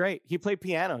 and he did great. He played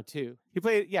piano too. He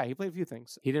played a few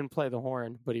things. He didn't play the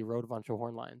horn, but he wrote a bunch of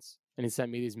horn lines, and he sent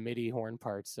me these MIDI horn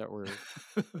parts that were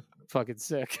fucking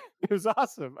sick. It was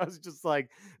awesome. I was just like,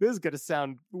 this is gonna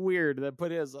sound weird.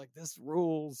 But it was like, this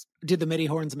rules. Did the MIDI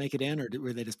horns make it in, or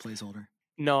were they just placeholder?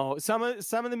 No, some of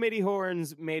the MIDI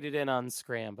horns made it in on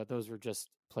Scram, but those were just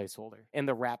placeholder. And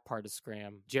the rap part of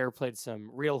Scram, Jer played some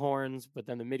real horns, but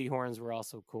then the MIDI horns were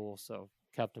also cool, so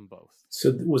kept them both.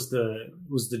 So was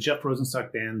the Jeff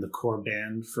Rosenstock band the core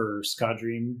band for Ska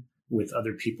Dream, with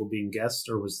other people being guests,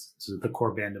 or was the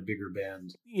core band a bigger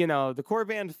band? You know, the core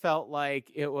band felt like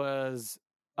it was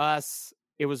us.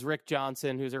 It was Rick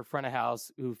Johnson, who's our front of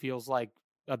house, who feels like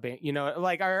a band. You know,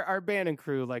 like our band and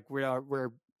crew, like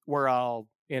we're all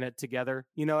in it together.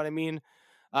 You know what I mean?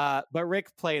 But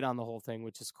Rick played on the whole thing,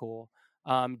 which is cool.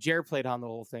 Jer played on the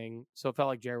whole thing, so it felt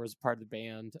like Jer was part of the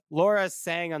band. Laura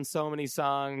sang on so many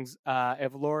songs.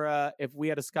 If we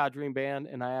had a Ska Dream band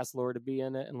and I asked Laura to be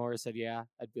in it and Laura said yeah,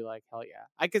 I'd be like, hell yeah.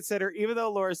 I consider, even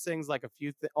though Laura sings like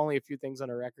only a few things on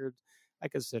her record, I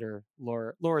consider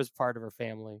Laura's part of her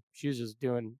family. She's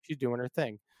doing her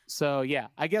thing. So yeah,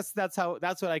 I guess that's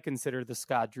what I consider the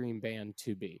Ska Dream band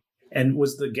to be. And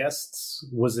was the guests,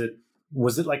 was it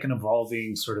like an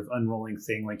evolving sort of unrolling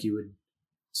thing, like you would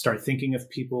start thinking of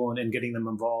people and getting them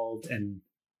involved and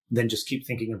then just keep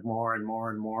thinking of more and more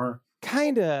and more?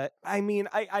 Kinda. I mean,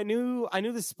 I knew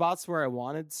the spots where I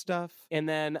wanted stuff, and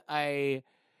then I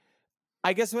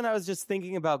guess when I was just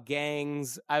thinking about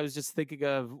gangs, I was just thinking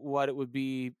of what it would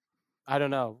be. I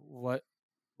don't know what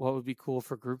would be cool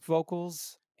for group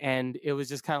vocals. And it was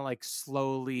just kind of like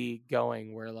slowly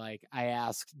going, where like I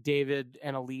asked David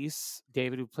and Elise,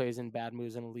 David who plays in Bad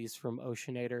Moves and Elise from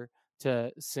Oceanator,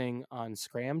 to sing on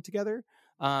Scram together.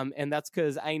 And that's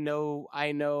because I know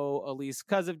Elise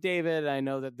because of David. I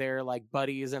know that they're like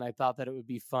buddies, and I thought that it would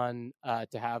be fun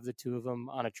to have the two of them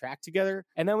on a track together.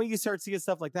 And then when you start seeing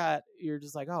stuff like that, you're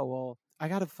just like, oh, well, I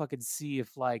got to fucking see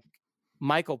if like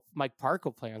Mike Park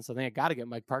will play on something. I got to get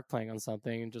Mike Park playing on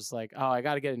something, and just like, oh, I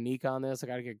got to get Anik on this. I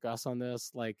got to get Gus on this.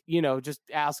 Like, you know, just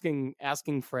asking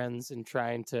friends and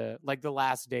trying to, like the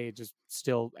last day, just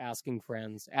still asking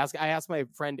friends. I asked my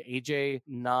friend AJ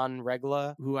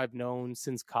Non-Regla, who I've known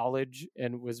since college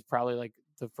and was probably like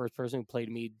the first person who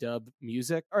played me dub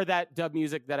music, or that dub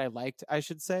music that I liked, I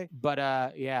should say. But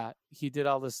yeah, he did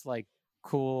all this like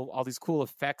all these cool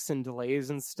effects and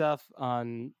delays and stuff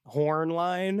on horn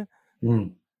line.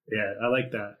 Yeah, I like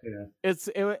that.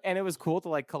 Yeah, and it was cool to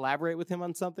like collaborate with him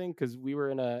on something, because we were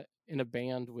in a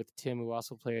band with Tim, who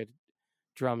also played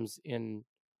drums in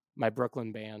my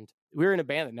Brooklyn band. We were in a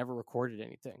band that never recorded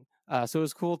anything, so it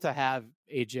was cool to have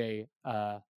AJ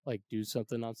like do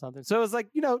something on something. So it was like,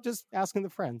 just asking the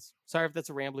friends. Sorry if that's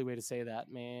a rambly way to say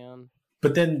that, man.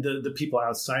 But then the people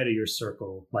outside of your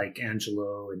circle, like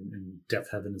Angelo and Deaf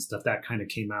Heaven and stuff, that kind of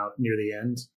came out near the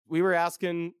end. We were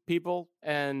asking people,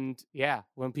 and yeah,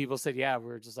 when people said yeah, we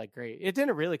were just like, great. It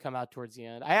didn't really come out towards the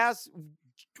end. I asked,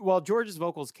 well, George's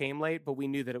vocals came late, but we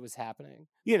knew that it was happening.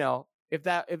 If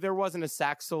there wasn't a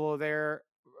sax solo there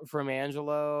from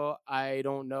Angelo, I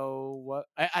don't know what.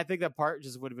 I think that part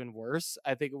just would have been worse.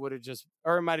 I think it would have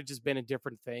or it might have just been a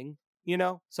different thing.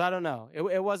 So I don't know.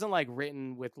 It wasn't like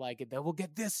written with like that we'll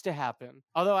get this to happen.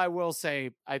 Although I will say,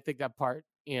 I think that part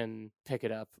in Pick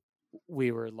It Up,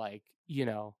 we were like,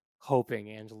 hoping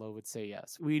Angelo would say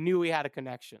yes. We knew we had a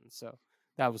connection, so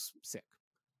that was sick.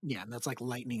 Yeah, and that's like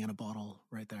lightning in a bottle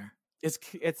right there.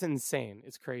 It's insane.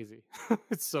 It's crazy.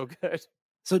 It's so good.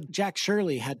 So Jack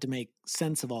Shirley had to make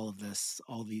sense of all of this,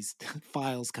 all these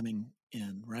files coming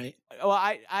in, right? Well,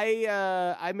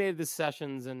 I made the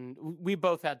sessions, and we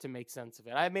both had to make sense of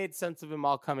it. I made sense of them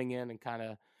all coming in and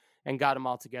got them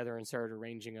all together and started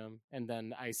arranging them. And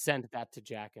then I sent that to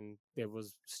Jack, and it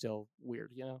was still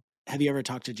weird, Have you ever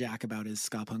talked to Jack about his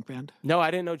ska punk band? No,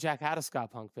 I didn't know Jack had a ska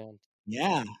punk band.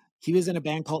 Yeah. He was in a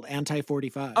band called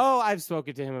Anti-45. Oh, I've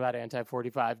spoken to him about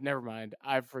Anti-45. Never mind.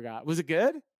 I forgot. Was it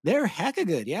good? They're hecka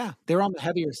good, yeah. They're on the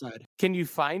heavier side. Can you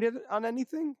find it on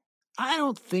anything? I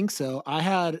don't think so.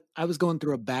 I was going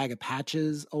through a bag of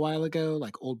patches a while ago,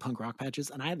 like old punk rock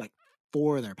patches, and I had like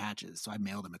 4 of their patches, so I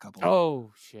mailed them a couple.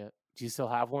 Oh, shit. Do you still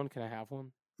have one? Can I have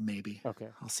one? Maybe. Okay.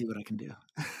 I'll see what I can do.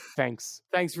 Thanks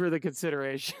for the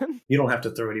consideration. You don't have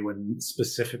to throw anyone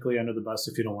specifically under the bus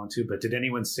if you don't want to, but did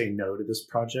anyone say no to this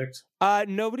project?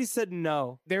 Nobody said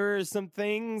no. There are some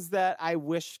things that I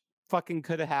wish fucking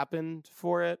could have happened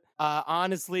for it.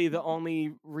 Honestly, the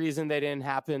only reason they didn't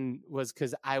happen was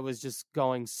because I was just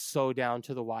going so down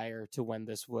to the wire to when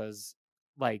this was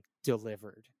like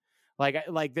delivered.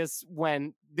 Like this,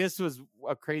 when this was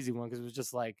a crazy one, because it was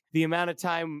just like the amount of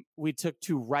time we took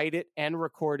to write it and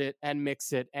record it and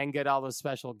mix it and get all those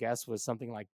special guests was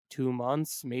something like 2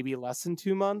 months, maybe less than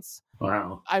 2 months.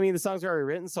 Wow. I mean, the songs are already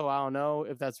written, so I don't know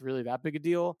if that's really that big a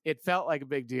deal. It felt like a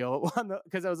big deal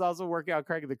because I was also working out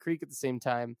Craig of the Creek at the same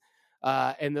time.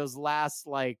 And those last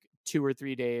like 2 or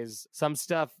 3 days, some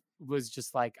stuff was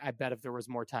just like, I bet if there was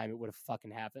more time, it would have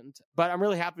fucking happened. But I'm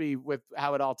really happy with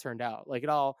how it all turned out. Like it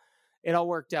all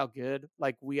worked out good.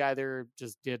 Like we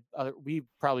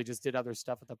probably just did other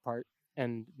stuff at the part,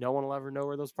 and no one will ever know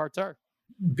where those parts are.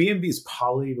 B&B's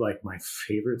probably like my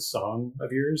favorite song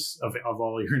of yours of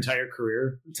all your entire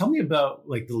career. Tell me about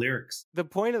like the lyrics. The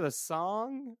point of the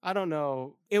song, I don't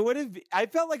know. I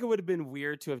felt like it would have been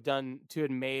weird to have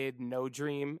made No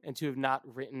Dream and to have not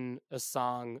written a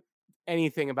song,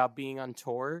 anything about being on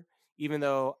tour. Even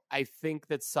though I think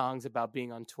that songs about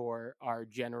being on tour are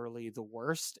generally the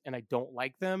worst and I don't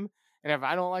like them. And if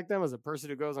I don't like them as a person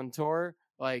who goes on tour,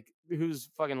 like who's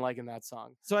fucking liking that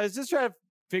song? So I was just trying to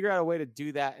figure out a way to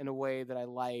do that in a way that I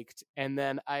liked. And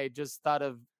then I just thought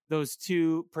of those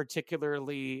 2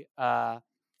 particularly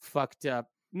fucked up,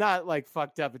 not like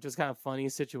fucked up, but just kind of funny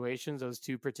situations. Those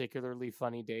 2 particularly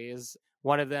funny days.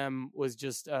 One of them was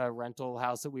just a rental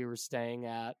house that we were staying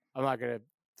at. I'm not going to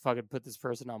fucking put this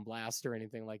person on blast or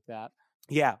anything like that.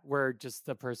 Yeah, where just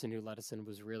the person who let us in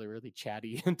was really, really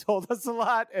chatty and told us a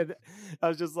lot. And I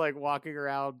was just like walking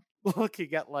around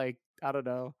looking at like, I don't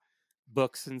know,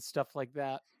 books and stuff like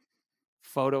that.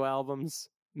 Photo albums,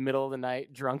 middle of the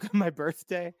night, drunk on my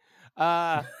birthday.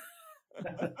 And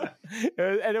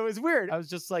it was weird. I was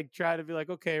just like trying to be like,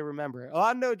 okay, remember. A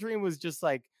lot of No Dream was just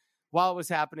like, while it was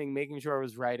happening, making sure I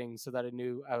was writing so that I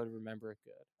knew I would remember it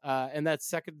good. And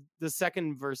the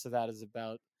second verse of that is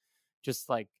about just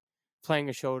like playing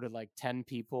a show to like 10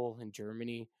 people in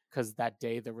Germany, because that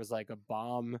day there was like a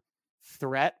bomb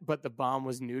threat, but the bomb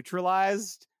was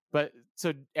neutralized. But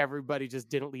so everybody just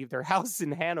didn't leave their house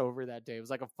in Hanover that day. It was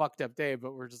like a fucked up day,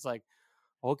 but we're just like,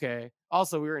 okay.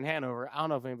 Also, we were in Hanover. I don't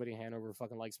know if anybody in Hanover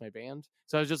fucking likes my band.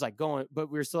 So I was just like going,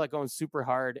 but we were still like going super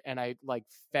hard. And I like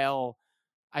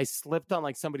I slipped on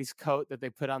like somebody's coat that they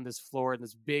put on this floor in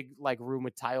this big like room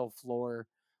with tile floor.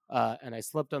 And I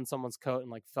slipped on someone's coat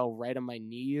and like fell right on my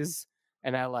knees.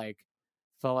 And I like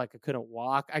felt like I couldn't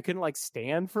walk. I couldn't like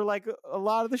stand for like a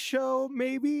lot of the show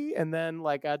maybe. And then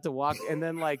like I had to walk. And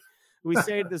then like we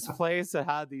stayed at this place that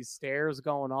had these stairs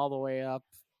going all the way up.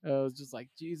 It was just like,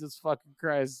 Jesus fucking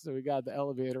Christ. So we got the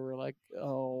elevator. We're like,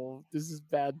 oh, this is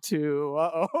bad too.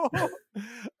 Uh-oh.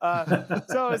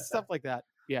 So it's stuff like that.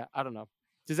 Yeah, I don't know.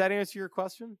 Does that answer your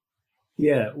question?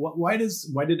 Yeah. Why did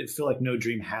it feel like No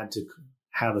Dream had to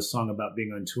have a song about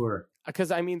being on tour.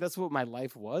 Because I mean, that's what my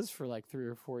life was for like 3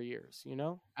 or 4 years.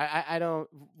 I don't.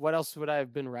 What else would I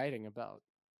have been writing about?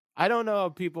 I don't know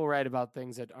if people write about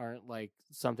things that aren't like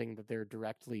something that they're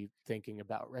directly thinking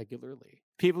about regularly.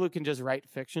 People who can just write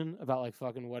fiction about like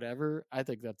fucking whatever, I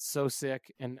think that's so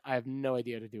sick, and I have no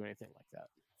idea how to do anything like that.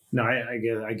 No, I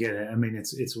get it. I get it. I mean,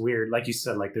 it's weird. Like you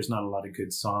said, like there's not a lot of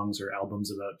good songs or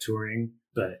albums about touring,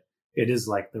 but it is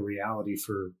like the reality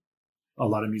for a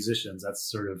lot of musicians. That's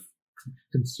sort of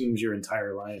consumes your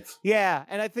entire life. Yeah,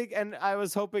 and I think, and I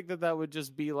was hoping that would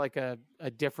just be like a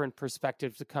different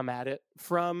perspective to come at it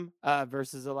from,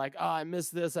 versus like, oh, I miss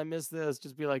this.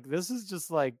 Just be like, this is just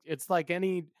like, it's like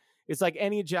any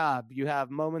job. You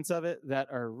have moments of it that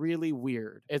are really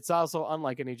weird. It's also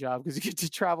unlike any job because you get to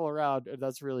travel around, and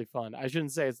that's really fun. I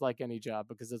shouldn't say it's like any job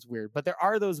because it's weird, but there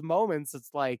are those moments it's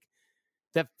like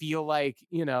that feel like,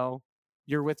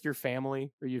 you're with your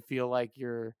family, or you feel like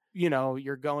you're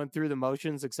going through the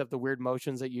motions, except the weird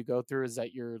motions that you go through is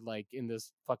that you're like in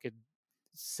this fucking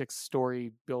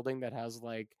 6-story building that has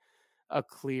like a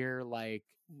clear like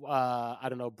I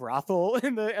don't know, brothel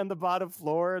in the bottom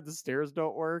floor. The stairs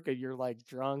don't work, and you're like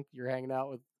drunk, you're hanging out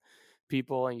with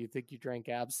people, and you think you drank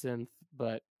absinthe,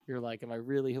 but you're like, am I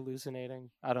really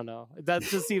hallucinating? I don't know. That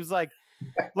just seems like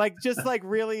just like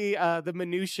really the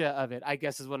minutia of it, I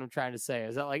guess, is what I'm trying to say,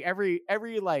 is that like every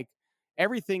like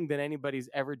everything that anybody's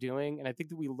ever doing, and I think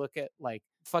that we look at like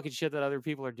fucking shit that other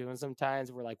people are doing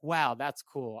sometimes, we're like, wow, that's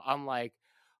cool. I'm like,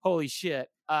 holy shit,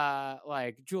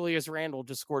 like Julius Randle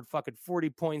just scored fucking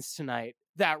 40 points tonight.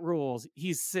 That rules.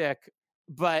 He's sick.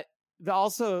 But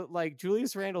also like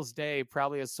Julius Randle's day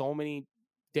probably has so many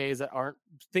days that aren't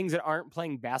things that aren't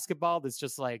playing basketball, that's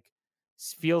just like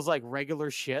feels like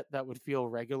regular shit that would feel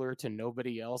regular to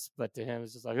nobody else, but to him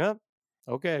it's just like, oh,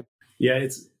 okay. Yeah,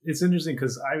 it's interesting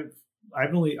because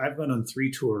I've gone on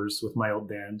 3 tours with my old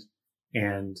band,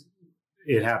 and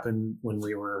it happened when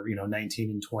we were 19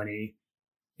 and 20,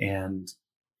 and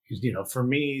for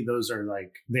me those are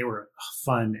like, they were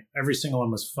fun. Every single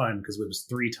one was fun because it was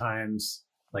 3 times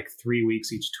like 3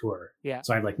 weeks each tour. Yeah.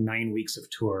 So I had like 9 weeks of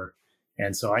tour,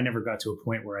 and so I never got to a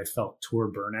point where I felt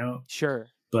tour burnout. Sure.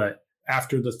 But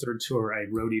after the 3rd tour, I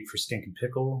roadied for Stinkin'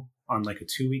 Pickle on like a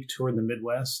 2-week tour in the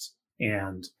Midwest,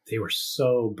 and they were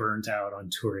so burnt out on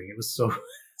touring. It was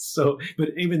so, but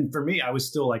even for me, I was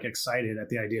still like excited at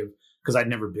the idea of, because I'd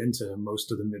never been to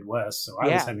most of the Midwest. So I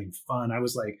was having fun. I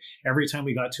was like, every time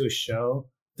we got to a show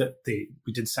that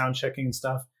we did sound checking and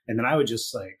stuff, and then I would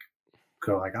just like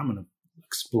go like, I'm going to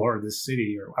explore this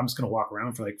city, or I'm just going to walk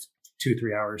around for like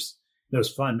 2-3 hours. It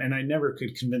was fun. And I never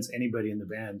could convince anybody in the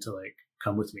band to like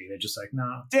come with me. They're just like,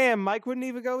 nah. Damn, Mike wouldn't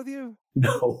even go with you?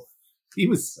 No. He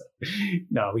was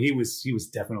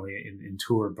definitely in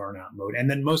tour burnout mode. And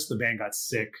then most of the band got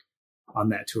sick on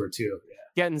that tour too.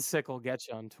 Yeah. Getting sick will get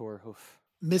you on tour. Oof.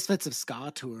 Misfits of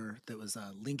Ska tour that was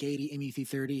Link 80,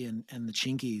 MEC30, and the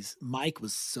Chinkies. Mike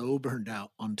was so burned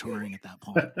out on touring at that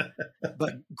point.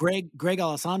 But Greg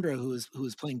Alessandro, who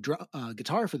was playing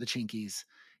guitar for the Chinkies,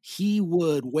 he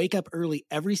would wake up early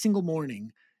every single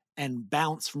morning and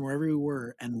bounce from wherever we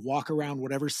were and walk around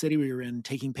whatever city we were in,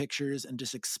 taking pictures and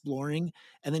just exploring.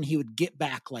 And then he would get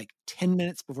back like 10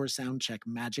 minutes before sound check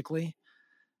magically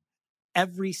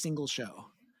every single show.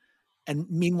 And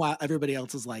meanwhile, everybody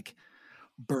else is like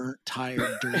burnt,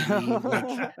 tired, dirty.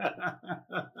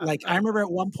 Like I remember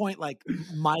at one point, like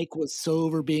Mike was so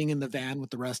over being in the van with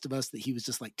the rest of us that he was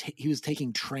just like, he was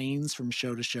taking trains from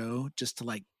show to show just to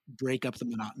like break up the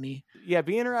monotony. Yeah,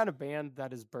 being around a band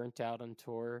that is burnt out on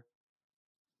tour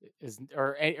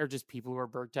or just people who are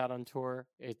burnt out on tour,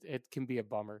 it can be a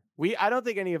bummer. I don't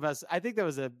think any of us, I think that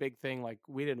was a big thing. Like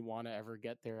we didn't want to ever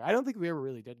get there. I don't think we ever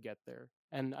really did get there.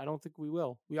 And I don't think we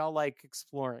will. We all like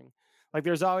exploring. Like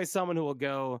there's always someone who will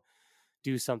go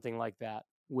do something like that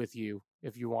with you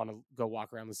if you want to go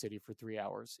walk around the city for 3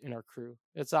 hours in our crew.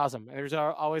 It's awesome. And there's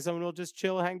always someone who will just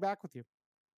chill, hang back with you.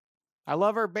 I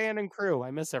love our band and crew.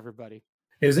 I miss everybody.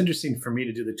 It was interesting for me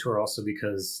to do the tour also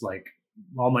because like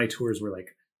all my tours were like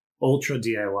ultra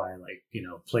DIY, like,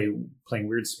 playing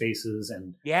weird spaces.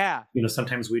 And,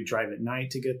 sometimes we'd drive at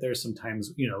night to get there.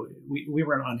 Sometimes, we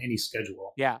weren't on any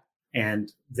schedule. Yeah.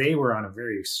 And they were on a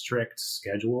very strict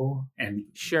schedule. And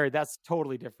sure, that's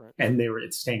totally different. And they were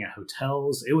staying at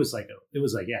hotels. It was like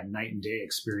night and day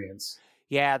experience.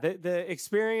 Yeah. The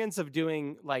experience of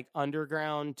doing like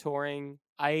underground touring,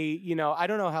 I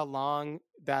don't know how long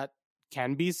that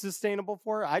can be sustainable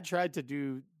for. I tried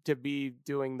to be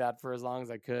doing that for as long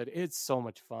as I could. It's so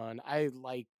much fun. I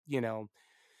like,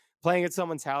 playing at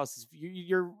someone's house.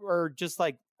 Or just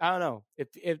like, I don't know.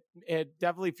 It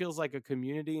definitely feels like a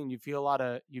community, and you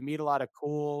meet a lot of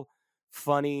cool,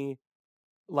 funny,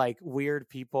 like weird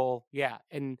people. Yeah.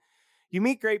 And you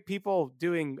meet great people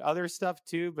doing other stuff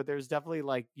too, but there's definitely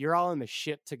like you're all in the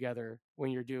shit together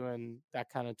when you're doing that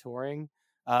kind of touring.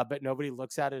 But nobody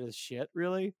looks at it as shit,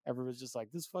 really. Everyone's just like,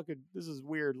 this is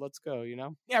weird. Let's go, you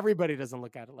know? Everybody doesn't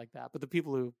look at it like that. But the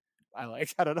people who I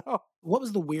like, I don't know. What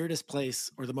was the weirdest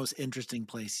place or the most interesting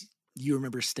place you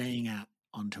remember staying at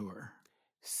on tour?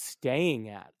 Staying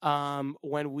at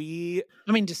when we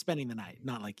I mean, just spending the night,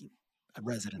 not like a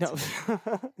residence. no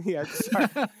yeah, sorry.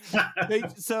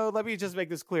 So let me just make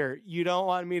this clear. You don't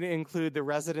want me to include the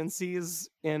residencies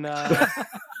in this?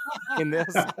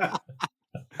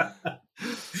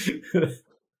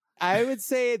 I would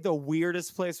say the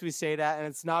weirdest place we stayed at, and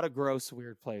it's not a gross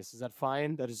weird place. Is that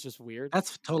fine? That is just weird.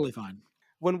 That's totally fine.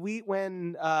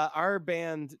 When our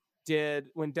band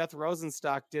when Death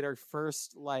Rosenstock did our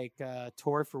first like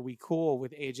tour for We Cool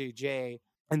with AJJ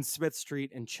and Smith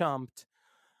Street and Chumped,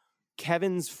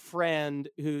 Kevin's friend,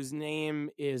 whose name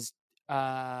is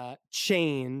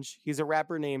Change, he's a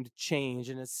rapper named Change,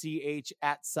 and it's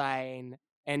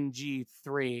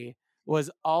CH@NG3,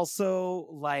 was also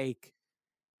like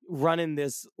running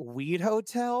this weed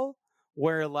hotel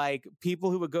where like people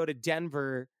who would go to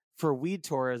Denver for weed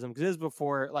tourism, because this is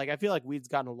before, like, I feel like weed's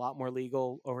gotten a lot more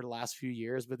legal over the last few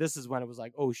years, but this is when it was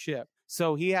like, oh shit.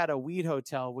 So he had a weed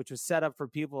hotel which was set up for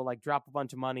people to like drop a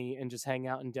bunch of money and just hang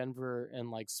out in Denver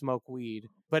and like smoke weed,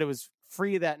 but it was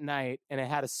free that night, and it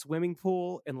had a swimming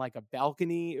pool and like a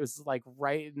balcony. It was like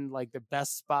right in like the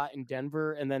best spot in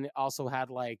Denver, and then it also had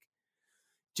like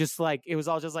just like, it was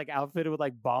all just like outfitted with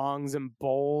like bongs and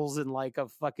bowls and like a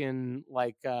fucking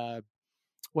like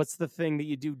what's the thing that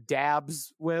you do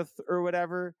dabs with or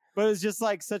whatever. But it was just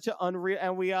like such an unreal,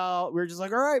 and we were just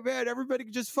like, all right, man, everybody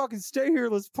can just fucking stay here.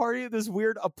 Let's party at this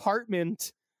weird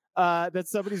apartment that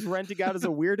somebody's renting out as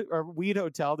a weird or weed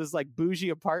hotel. This like bougie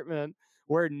apartment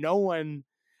where no one,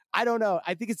 I don't know.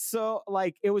 I think it's so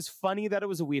like, it was funny that it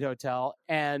was a weed hotel,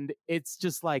 and it's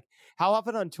just like how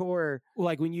often on tour,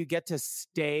 like when you get to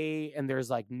stay and there's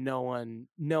like no one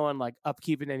like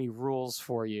upkeeping any rules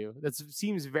for you. That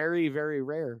seems very, very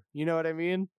rare. You know what I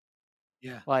mean?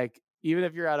 Yeah. Like even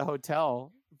if you're at a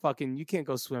hotel, fucking, you can't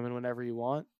go swimming whenever you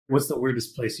want. What's the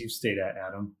weirdest place you've stayed at,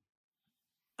 Adam?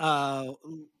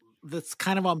 That's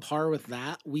kind of on par with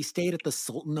that. We stayed at the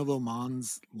Sultan of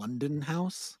Oman's London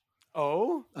house.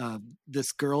 Oh,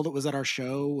 this girl that was at our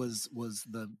show was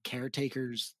the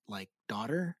caretaker's like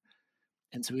daughter,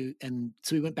 and so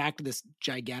we went back to this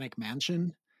gigantic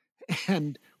mansion,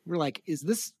 and we're like, is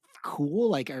this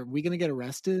cool? Like, are we gonna get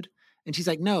arrested? And she's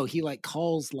like, no, he like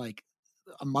calls like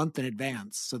a month in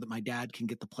advance so that my dad can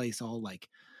get the place all like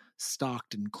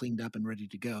stocked and cleaned up and ready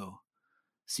to go.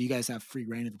 So you guys have free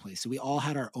reign of the place. So we all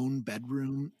had our own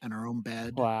bedroom and our own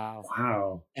bed.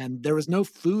 wow. And there was no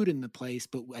food in the place,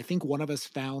 but I think one of us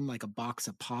found like a box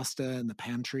of pasta in the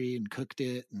pantry and cooked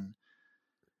it. And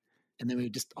then we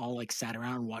just all like sat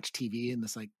around and watched TV in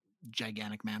this like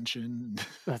gigantic mansion.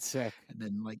 That's sick. And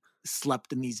then like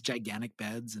slept in these gigantic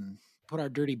beds and put our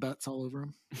dirty butts all over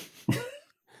them.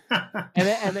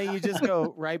 and then you just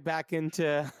go right back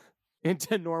into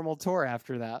normal tour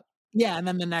after that. Yeah, and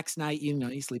then the next night,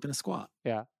 you sleep in a squat.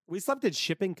 Yeah. We slept in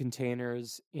shipping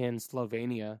containers in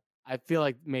Slovenia. I feel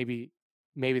like maybe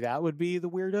that would be the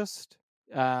weirdest.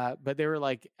 But they were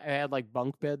like, I had like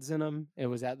bunk beds in them. It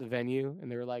was at the venue, and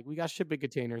they were like, we got shipping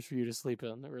containers for you to sleep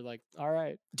in. They were like, all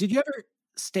right. Did you ever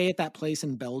stay at that place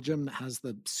in Belgium that has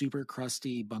the super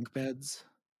crusty bunk beds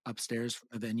upstairs from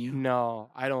the venue? No,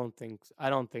 I don't think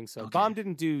so. Okay. Bomb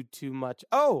didn't do too much.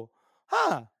 Oh,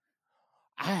 huh.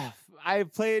 I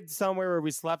played somewhere where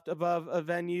we slept above a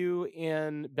venue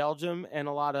in Belgium, and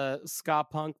a lot of ska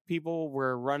punk people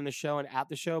were running the show and at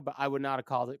the show, but I would not have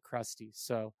called it crusty.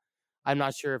 So I'm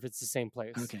not sure if it's the same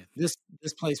place. Okay. This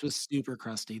place was super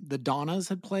crusty. The Donnas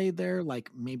had played there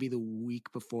like maybe the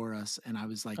week before us, and I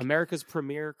was like, America's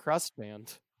premier crust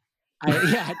band.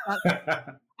 I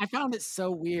found it so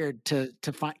weird to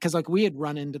find, because like we had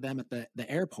run into them at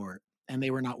the airport, and they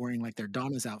were not wearing like their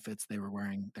Donna's outfits. They were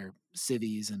wearing their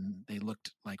civvies, and they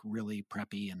looked like really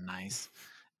preppy and nice.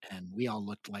 And we all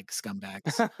looked like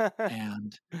scumbags.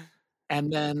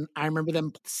 and then I remember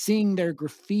them seeing their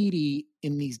graffiti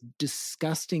in these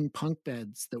disgusting punk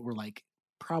beds that were like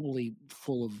probably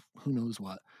full of who knows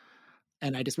what.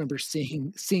 And I just remember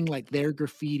seeing like their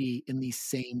graffiti in these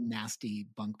same nasty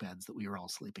bunk beds that we were all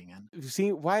sleeping in.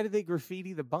 See, why did they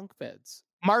graffiti the bunk beds?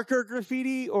 Marker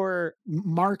graffiti or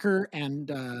marker and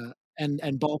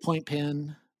ballpoint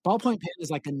pen. Ballpoint pen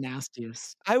is like the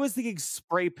nastiest. I was thinking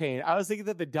spray paint. I was thinking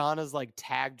that the Donnas like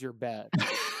tagged your bed.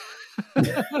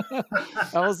 I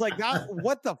was like,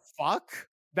 what the fuck?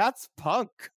 That's punk.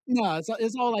 No,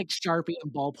 it's all like Sharpie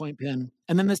and ballpoint pen.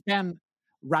 And then this band,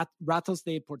 Ratos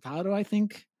de Portado, I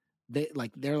think.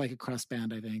 They're like a crust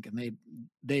band, I think, and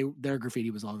their graffiti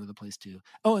was all over the place too.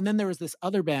 Oh, and then there was this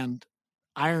other band,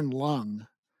 Iron Lung,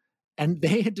 and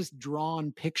they had just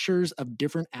drawn pictures of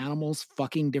different animals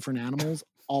fucking different animals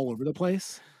all over the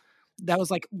place. That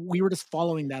was like we were just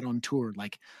following that on tour,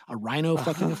 like a rhino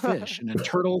fucking a fish and a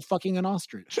turtle fucking an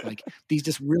ostrich, like these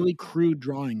just really crude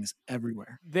drawings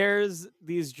everywhere. There's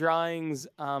these drawings.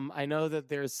 I know that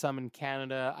there's some in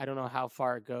Canada. I don't know how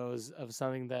far it goes, of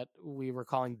something that we were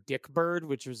calling Dick Bird,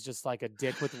 which was just like a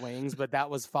dick with wings, but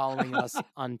that was following us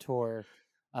on tour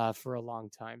for a long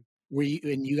time. Were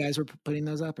you guys were putting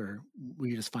those up, or were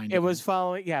you just finding It was them?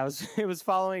 following. Yeah, it was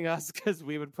following us because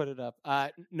we would put it up.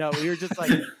 No, we were just like.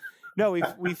 No,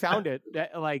 we found it,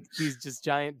 like these just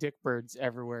giant dick birds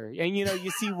everywhere, and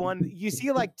you see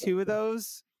like two of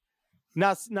those,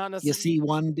 not necessarily. You see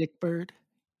one dick bird,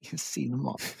 you see them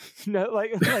all. No,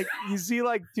 like you see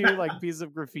like two like pieces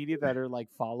of graffiti that are like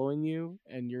following you,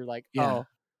 and you're like, Yeah. oh,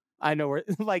 I know where.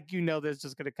 Like there's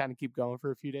just gonna kind of keep going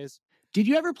for a few days. Did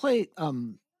you ever play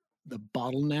the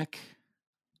Bottleneck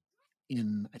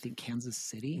in, I think, Kansas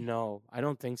City? No, I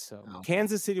don't think so. Oh.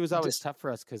 Kansas City was always tough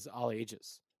for us because all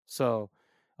ages. So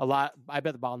I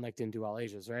bet the Bottleneck didn't do all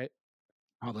ages, right?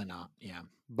 Probably not. Yeah.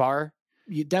 Bar?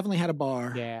 You definitely had a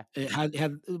bar. Yeah. It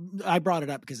had I brought it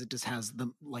up because it just has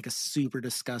like a super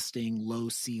disgusting low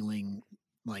ceiling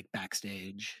like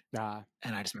backstage. Nah.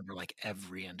 And I just remember like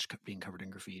every inch being covered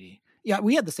in graffiti. Yeah,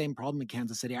 we had the same problem in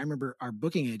Kansas City. I remember our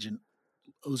booking agent,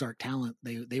 Ozark Talent,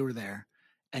 they were there,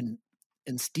 and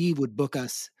Steve would book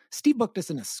us. Steve booked us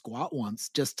in a squat once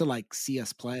just to like see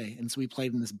us play. And so we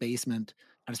played in this basement.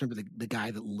 I just remember the guy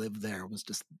that lived there was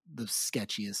just the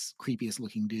sketchiest, creepiest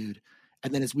looking dude.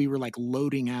 And then as we were like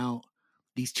loading out,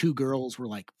 these two girls were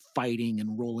like fighting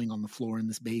and rolling on the floor in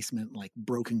this basement, like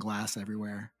broken glass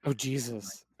everywhere. Oh,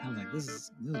 Jesus. I was like, this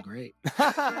is great.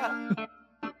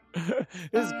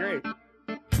 This is great.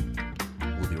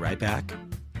 We'll be right back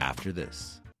after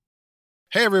this.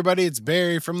 Hey, everybody, it's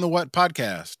Barry from the What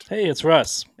Podcast. Hey, it's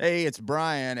Russ. Hey, it's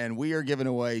Brian, and we are giving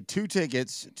away 2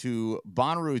 tickets to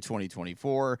Bonnaroo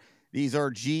 2024. These are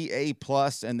GA+,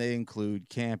 and they include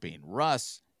camping.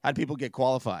 Russ, how do people get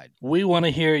qualified? We want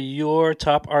to hear your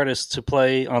top artists to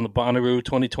play on the Bonnaroo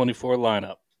 2024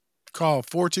 lineup. Call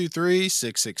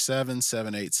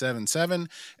 423-667-7877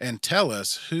 and tell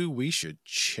us who we should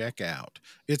check out.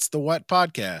 It's the What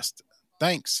Podcast.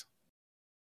 Thanks.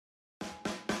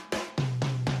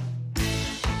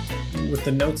 With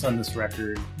the notes on this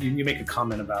record, you make a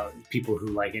comment about people who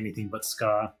like anything but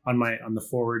ska. On the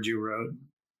forward you wrote,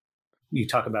 you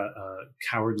talk about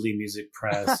cowardly music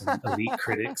press and elite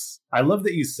critics. I love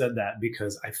that you said that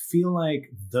because I feel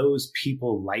like those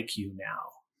people like you now.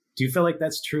 Do you feel like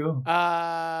that's true?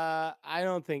 I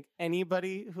don't think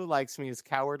anybody who likes me is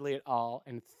cowardly at all,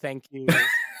 and thank you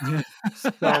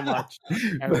so much,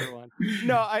 everyone.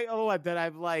 No, that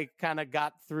I've like kind of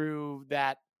got through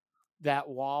that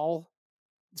wall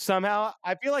somehow.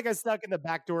 I feel like I stuck in the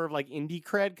back door of like indie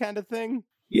cred kind of thing.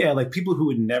 Yeah, like people who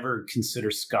would never consider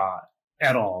ska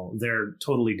at all, they're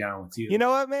totally down with you. You know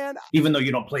what, man? Even though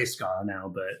you don't play ska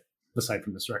now, but aside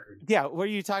from this record. Yeah, what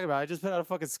are you talking about? I just put out a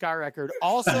fucking ska record.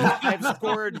 Also, I've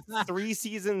scored 3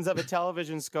 seasons of a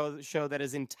television show that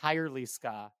is entirely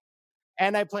ska.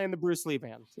 And I play in the Bruce Lee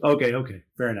band. Okay,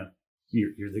 fair enough.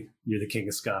 You're the king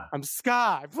of ska. I'm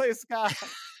ska. I play ska.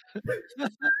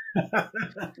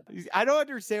 I don't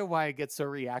understand why I get so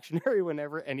reactionary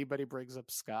whenever anybody brings up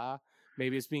ska.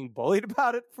 Maybe it's being bullied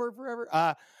about it for forever.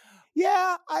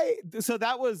 So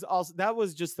that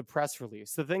was just the press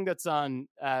release. The thing that's on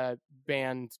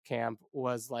Bandcamp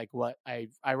was like what I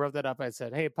wrote that up. I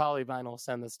said, hey, Polyvinyl,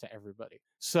 send this to everybody.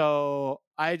 So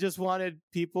I just wanted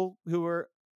people who were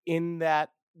in that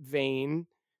vein,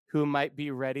 who might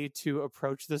be ready to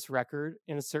approach this record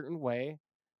in a certain way,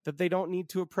 that they don't need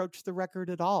to approach the record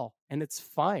at all. And it's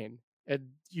fine. And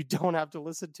you don't have to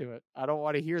listen to it. I don't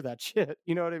want to hear that shit.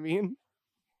 You know what I mean?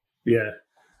 Yeah.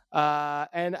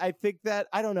 And I think that,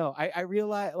 I don't know, I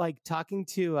realize, like, talking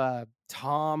to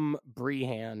Tom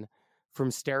Brehan from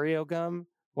Stereo Gum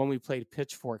when we played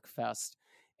Pitchfork Fest,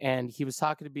 and he was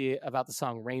talking to me about the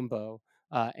song Rainbow,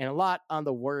 and a lot on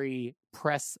the Worry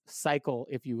press cycle,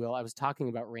 if you will. I was talking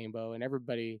about Rainbow, and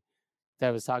everybody that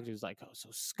I was talking to was like, oh, so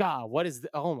ska, what is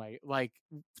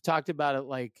talked about it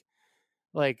like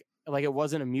it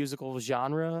wasn't a musical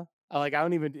genre. Like, I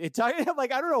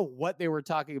don't know what they were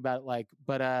talking about,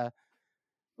 but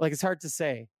Like, it's hard to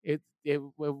say. It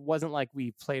wasn't like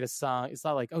we played a song. It's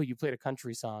not like, oh, you played a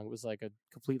country song. It was like a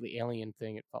completely alien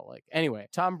thing. It felt like. Anyway,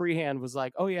 Tom Brehan was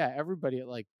like, oh yeah, everybody at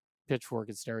like Pitchfork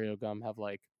and Stereo Gum have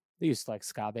like, they used to like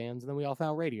ska bands, and then we all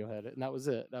found Radiohead, and that was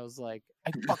it. And I was like,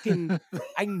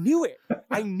 I knew it.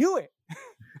 I knew it.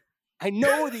 I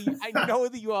know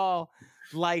that you all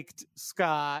liked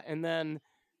ska, and then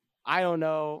I don't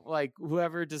know, like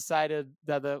whoever decided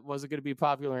that wasn't going to be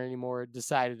popular anymore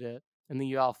decided it, and then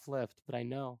you all flipped. But I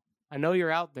know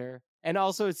you're out there, and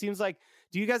also it seems like,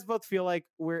 do you guys both feel like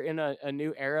we're in a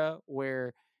new era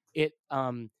where it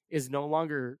is no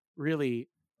longer really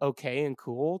okay and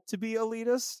cool to be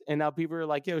elitist, and now people are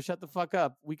like, yo, shut the fuck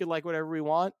up, we could like whatever we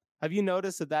want? Have you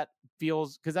noticed that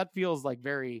feels, because that feels like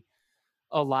very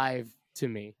alive to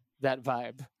me, that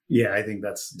vibe? Yeah, I think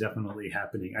that's definitely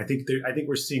happening. I think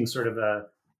we're seeing sort of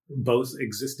both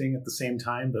existing at the same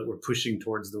time, but we're pushing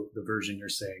towards the version you're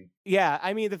saying. Yeah,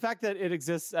 I mean, the fact that it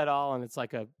exists at all and it's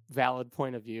like a valid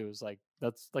point of view is like,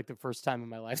 that's like the first time in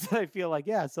my life that I feel like,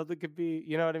 yeah, something could be,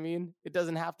 you know what I mean? It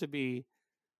doesn't have to be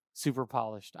super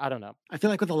polished. I don't know. I feel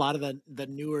like with a lot of the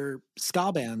newer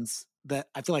ska bands, that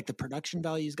I feel like the production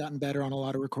value's gotten better on a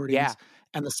lot of recordings, Yeah.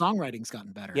 and the songwriting's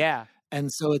gotten better. Yeah.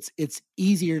 And so it's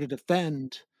easier to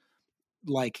defend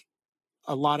like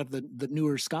a lot of the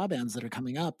newer ska bands that are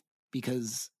coming up,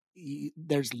 because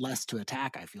there's less to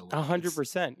attack, I feel like.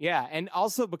 100%. Yeah. And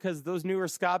also because those newer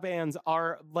ska bands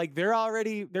are like,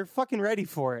 they're fucking ready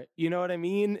for it. You know what I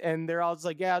mean? And they're all just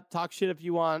like, yeah, talk shit if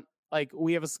you want. Like,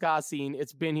 we have a ska scene.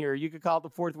 It's been here. You could call it the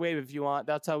fourth wave if you want.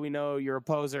 That's how we know you're a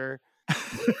poser.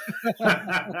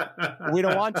 We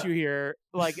don't want you here.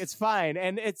 Like, it's fine.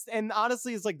 And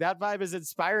honestly, it's like, that vibe is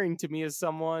inspiring to me as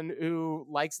someone who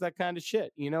likes that kind of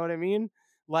shit. You know what I mean?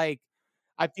 Like,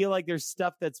 I feel like there's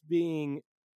stuff that's being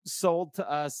sold to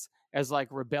us as like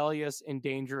rebellious and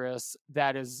dangerous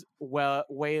that is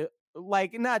way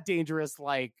like, not dangerous,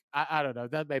 like I don't know,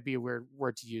 that might be a weird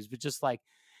word to use, but just like,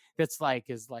 that's like,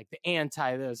 is like the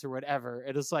anti this or whatever.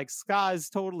 It is like, ska is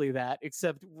totally that,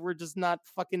 except we're just not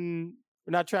trying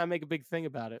to make a big thing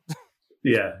about it.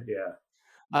 Yeah.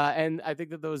 And I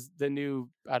think that the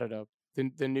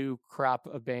new crop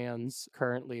of bands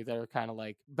currently that are kind of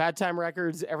like Bad Time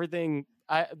Records, everything.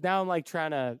 Now I'm like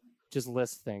trying to just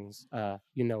list things.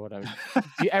 You know what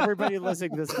everybody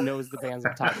listening to this knows the bands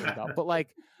I'm talking about, but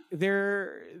like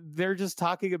they're just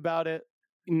talking about it,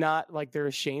 not like they're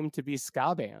ashamed to be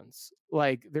ska bands.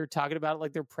 Like, they're talking about it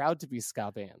like they're proud to be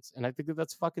ska bands. And I think that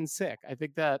that's fucking sick. I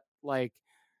think that like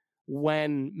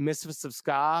when Misfits of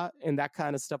Ska and that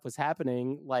kind of stuff was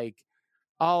happening, like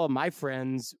all of my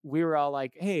friends, we were all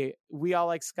like, hey, we all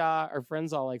like ska, our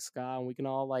friends all like ska, and we can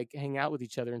all like hang out with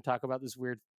each other and talk about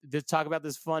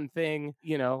this fun thing,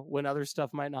 you know, when other stuff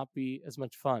might not be as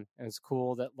much fun. And it's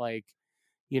cool that, like,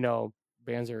 you know,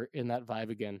 bands are in that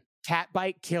vibe again.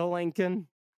 Catbite, Kill Lincoln,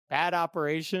 Bad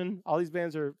Operation, all these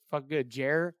bands are fucking good.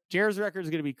 Jer's record is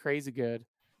going to be crazy good.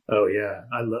 Oh yeah,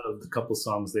 I love the couple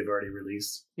songs they've already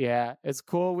released. Yeah, it's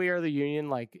cool. We Are the Union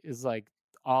like is like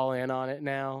all in on it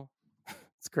now.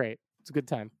 It's great. It's a good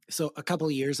time. So a couple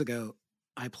of years ago,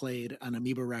 I played an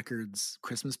Amoeba Records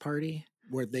Christmas party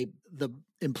where the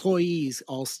employees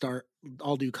all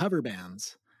do cover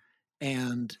bands,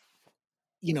 and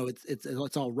you know,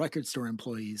 it's all record store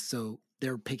employees, so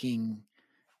they're picking,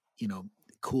 you know,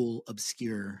 cool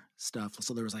obscure stuff.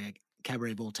 So there was like a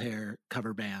Cabaret Voltaire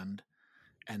cover band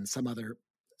and some other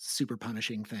super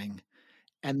punishing thing,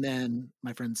 and then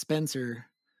my friend Spencer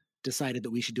decided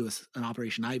that we should do an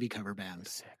Operation Ivy cover band.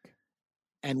 Sick.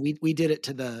 And we did it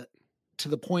to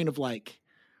the point of like,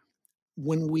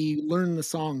 when we learned the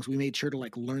songs, we made sure to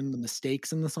like learn the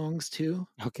mistakes in the songs too.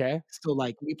 Okay. So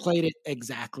like we played it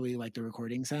exactly like the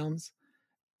recording sounds,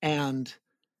 and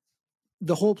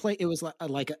the whole play, it was like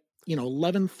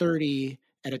 11:30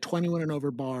 at a 21 and over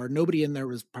bar. Nobody in there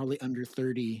was probably under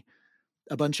 30.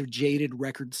 A bunch of jaded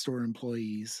record store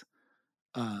employees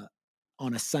on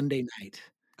a Sunday night.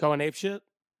 Going ape shit?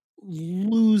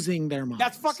 Losing their minds.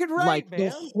 That's fucking right, like, man. The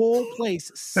whole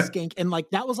place skink. And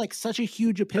like, that was like such a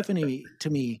huge epiphany to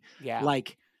me. Yeah.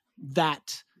 Like,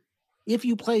 that if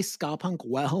you play ska punk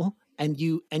well, and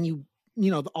you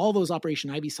know, all those Operation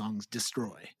Ivy songs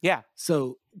destroy. Yeah.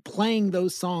 So playing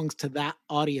those songs to that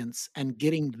audience and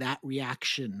getting that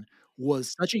reaction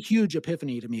was such a huge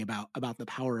epiphany to me about the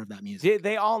power of that music.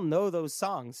 They all know those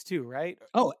songs too, right?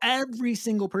 Oh, every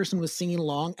single person was singing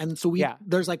along. And so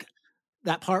there's like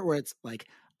that part where it's like,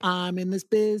 I'm in this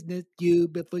business, you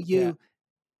before you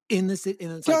in this, and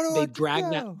it's like they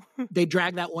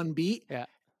drag that one beat. Yeah.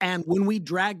 And when we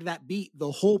dragged that beat, the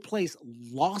whole place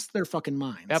lost their fucking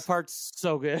minds. That part's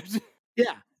so good.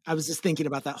 Yeah. I was just thinking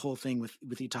about that whole thing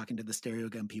with you talking to the Stereo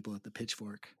Gun people at the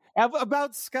Pitchfork.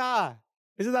 About ska.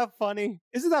 Isn't that funny?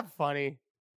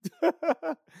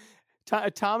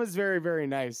 Tom is very, very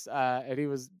nice, and he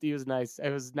was nice. It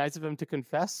was nice of him to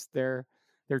confess their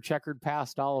checkered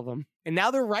past, all of them. And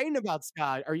now they're writing about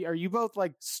ska. Are you both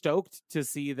like stoked to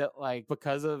see that, like,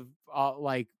 because of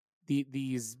like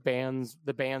these bands,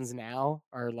 the bands now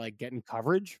are like getting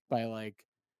coverage by like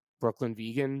Brooklyn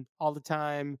Vegan all the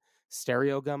time,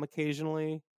 Stereo Gum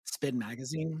occasionally, Spin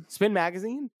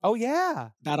Magazine. Oh yeah,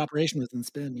 Bad Operation was in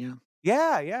Spin.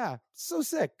 Yeah. Yeah. So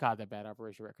sick. God, that Bad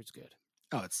Operation record's good.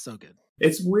 Oh, it's so good.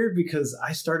 It's weird because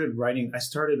I started writing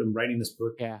this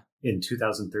book in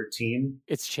 2013.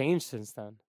 It's changed since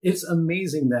then. It's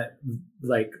amazing that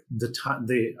like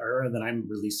the era that I'm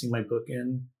releasing my book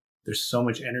in, there's so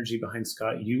much energy behind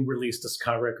ska. You released a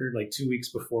ska record like 2 weeks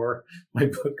before my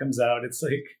book comes out. It's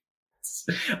like,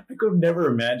 I could never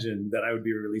imagine that I would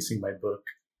be releasing my book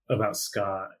about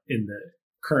ska in the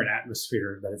current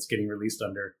atmosphere that it's getting released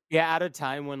under. Yeah, at a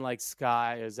time when like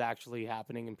ska is actually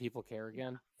happening and people care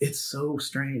again. It's so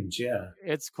strange. Yeah.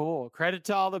 It's cool. Credit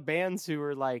to all the bands who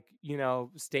were like,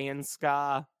 staying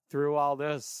ska through all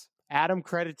this. Adam,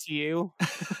 credit to you.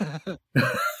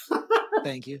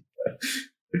 Thank you.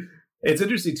 It's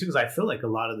interesting too, because I feel like a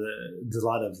lot of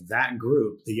that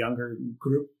group, the younger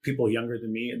group, people younger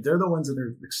than me, they're the ones that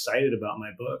are excited about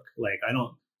my book. Like, I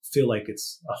don't feel like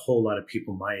it's a whole lot of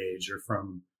people my age or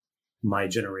from my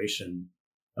generation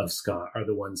of ska are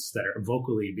the ones that are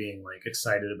vocally being like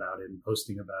excited about it and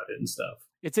posting about it and stuff.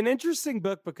 It's an interesting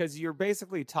book because you're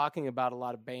basically talking about a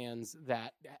lot of bands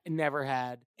that never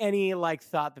had any like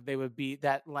thought that they would be,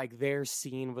 that like their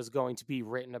scene was going to be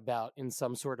written about in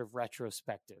some sort of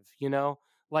retrospective,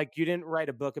 Like you didn't write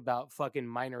a book about fucking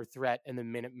Minor Threat and the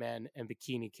Minutemen and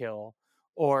Bikini Kill,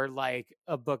 or like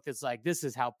a book that's like, this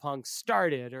is how punk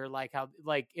started, or like how,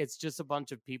 like, it's just a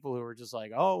bunch of people who are just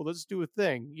like, oh, let's do a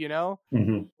thing,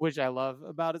 Mm-hmm. Which I love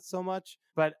about it so much.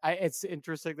 But it's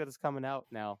interesting that it's coming out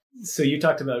now. So you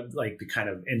talked about like the kind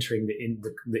of entering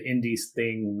the indies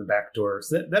thing, the back door.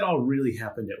 So that all really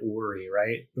happened at Worry,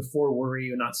 right? Before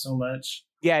Worry, not so much.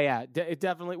 Yeah, it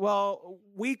definitely. Well,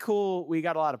 we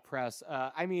got a lot of press.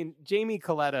 I mean, Jamie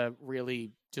Coletta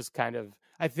really just kind of,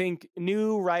 I think,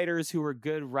 knew writers who were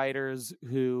good writers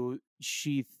who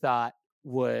she thought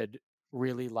would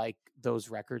really like those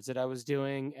records that I was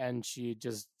doing, and she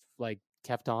just like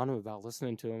kept on about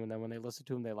listening to them. And then when they listened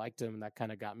to them, they liked them, and that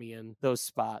kind of got me in those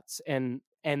spots. And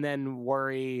then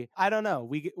Worry, I don't know.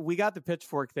 We got the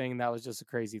Pitchfork thing, and that was just a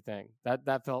crazy thing.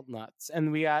 That felt nuts.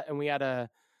 And we had a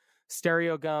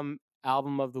Stereo Gum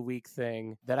album of the week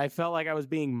thing that I felt like I was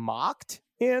being mocked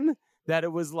in, that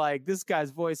it was like, this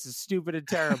guy's voice is stupid and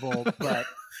terrible, but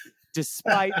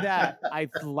despite that, I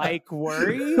like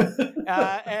Worry.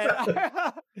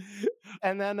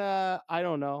 And then I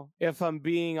don't know, if I'm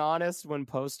being honest, when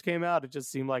Post came out, it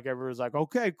just seemed like everyone was like,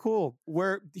 okay, cool,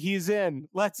 he's in,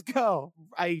 let's go.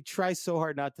 I try so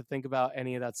hard not to think about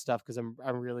any of that stuff because I'm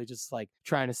really just like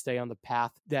trying to stay on the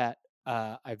path that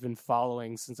I've been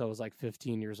following since I was like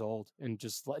 15 years old, and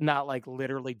just not like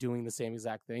literally doing the same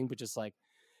exact thing, but just like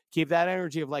keep that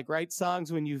energy of like, write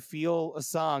songs when you feel a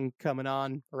song coming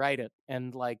on, write it,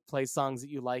 and like play songs that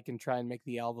you like and try and make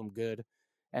the album good,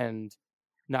 and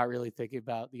not really thinking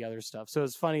about the other stuff. So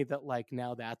it's funny that like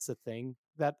now that's a thing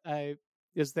that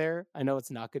is there. I know it's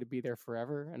not going to be there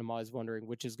forever, and I'm always wondering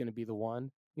which is going to be the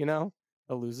one, that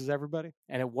loses everybody.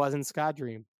 And it wasn't Ska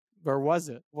Dream, or was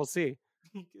it? We'll see.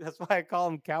 That's why I call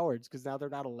them cowards, because now they're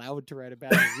not allowed to write a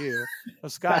bad review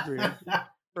of Ska Dream,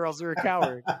 or else they're a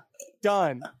coward.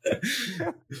 Done.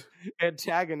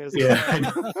 Antagonist. Yeah.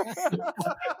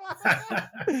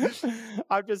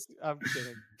 I'm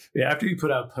kidding. Yeah, after you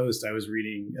put out Post, I was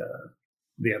reading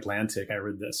The Atlantic. I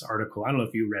read this article. I don't know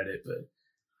if you read it, but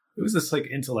it was this like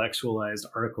intellectualized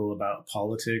article about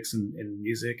politics and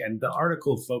music. And the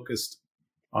article focused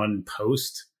on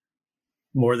Post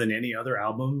more than any other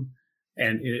album.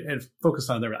 And it focused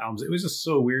on their albums. It was just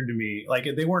so weird to me. Like,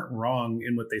 they weren't wrong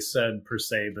in what they said per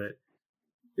se, but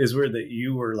it's weird that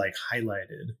you were like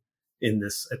highlighted in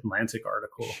this Atlantic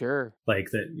article. Sure.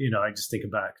 Like that, I just think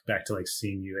back to like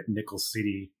seeing you at Nickel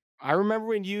City. I remember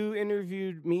when you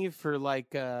interviewed me for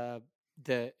like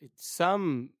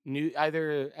some new,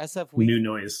 either SF Week. New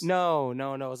Noise. No.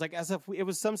 It was like SF Week. It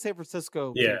was some San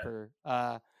Francisco paper.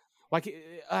 I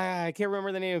can't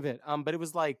remember the name of it. But it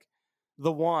was like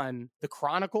the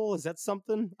Chronicle. Is that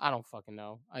something? I don't fucking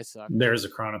know. I suck. There's a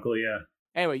Chronicle, yeah.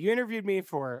 Anyway, you interviewed me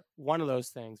for one of those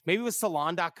things. Maybe it was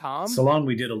Salon.com. Salon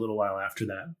we did a little while after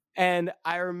that. And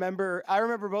I remember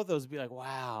both of those be like,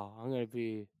 wow, I'm going to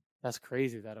be That's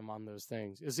crazy that I'm on those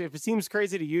things. If it seems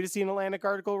crazy to you to see an Atlantic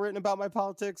article written about my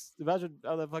politics, imagine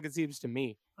how that fucking seems to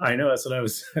me. I know, that's what I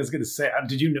was going to say.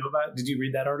 Did you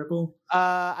read that article?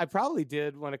 I probably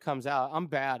did when it comes out. I'm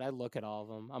bad. I look at all of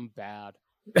them. I'm bad.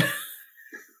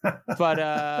 But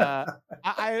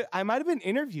I might have been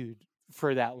interviewed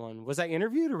for that one. Was I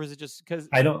interviewed, or was it just because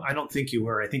I don't think you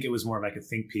were. I think it was more like a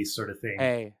think piece sort of thing.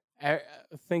 Hey,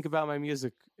 think about my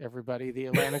music, everybody. The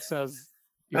Atlantic says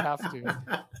you have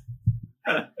to.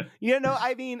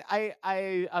 I mean,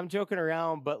 I'm joking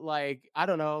around, but like, I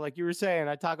don't know, like you were saying,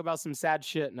 I talk about some sad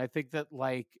shit, and I think that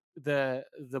like the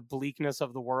bleakness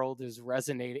of the world is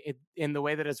resonating in the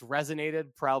way that it's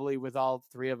resonated probably with all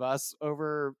three of us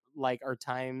over like our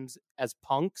times as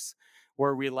punks,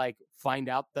 where we like find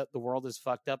out that the world is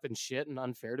fucked up and shit and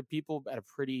unfair to people at a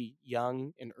pretty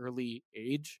young and early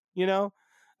age,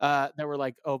 that were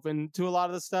like open to a lot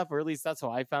of the stuff, or at least that's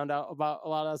how I found out about a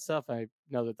lot of that stuff. I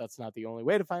know that that's not the only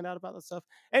way to find out about that stuff.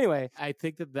 Anyway, I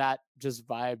think that just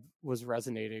vibe was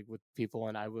resonating with people,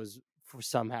 and I was for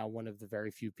somehow one of the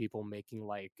very few people making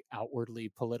like outwardly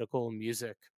political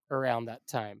music around that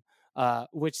time,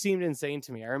 which seemed insane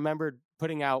to me. I remembered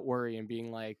putting out Worry and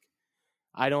being like,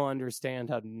 I don't understand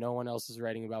how no one else is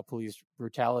writing about police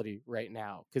brutality right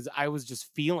now, because I was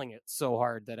just feeling it so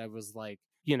hard that I was like,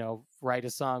 write a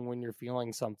song when you're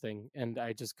feeling something. And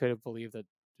I just couldn't believe that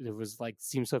it was like,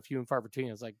 seemed so few and far between.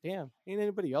 I was like, damn, ain't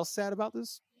anybody else sad about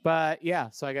this? But yeah,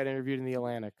 so I got interviewed in the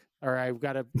Atlantic, or I've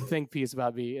got a think piece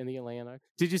about me in the Atlantic.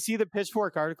 Did you see the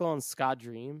Pitchfork article on Scott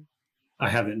Dream? I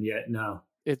haven't yet, no.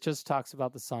 It just talks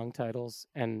about the song titles,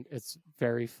 and it's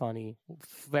very funny,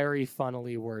 very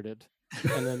funnily worded,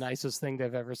 and the nicest thing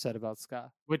they've ever said about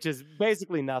ska, which is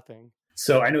basically nothing.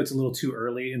 So I know it's a little too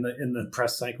early in the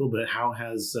press cycle, but how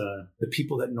has the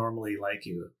people that normally like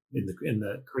you in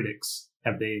the critics,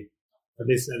 have they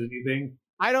said anything?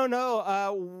 I don't know.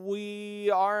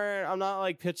 I'm not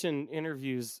like pitching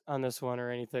interviews on this one or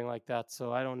anything like that.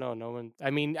 So I don't know. No one, I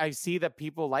mean, I see that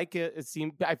people like it.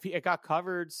 It got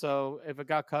covered. So if it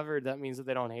got covered, that means that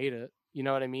they don't hate it. You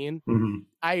know what I mean? Mm-hmm.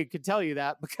 I could tell you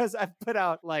that because I've put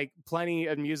out like plenty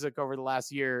of music over the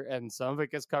last year, and some of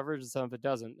it gets covered and some of it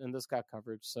doesn't. And this got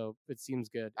coverage, so it seems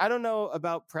good. I don't know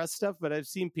about press stuff, but I've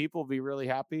seen people be really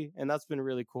happy, and that's been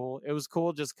really cool. It was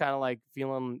cool just kind of like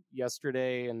feeling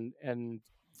yesterday and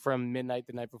from midnight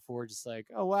the night before, just like,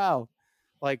 oh wow,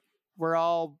 like we're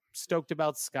all stoked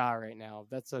about ska right now.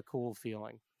 That's a cool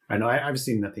feeling. I know I've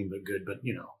seen nothing but good, but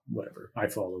whatever. I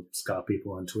follow ska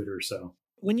people on Twitter, so.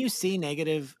 When you see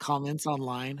negative comments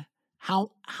online, how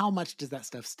much does that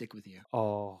stuff stick with you?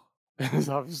 Oh,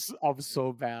 I'm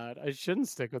so bad. It shouldn't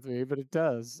stick with me, but it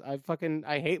does.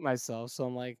 I hate myself. So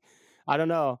I'm like, I don't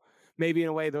know. Maybe in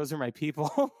a way, those are my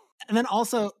people. And then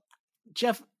also,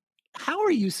 Jeff, how are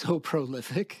you so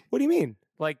prolific? What do you mean?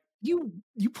 Like, you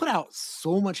put out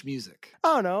so much music.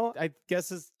 I don't know. I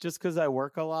guess it's just because I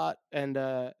work a lot, and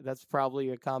that's probably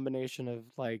a combination of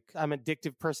like, I'm an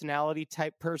addictive personality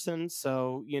type person,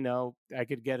 so I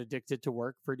could get addicted to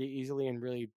work pretty easily and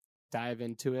really dive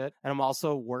into it. And I'm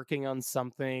also working on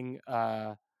something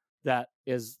that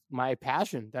is my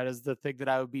passion. That is the thing that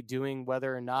I would be doing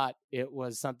whether or not it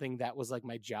was something that was like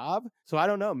my job. So I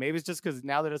don't know. Maybe it's just because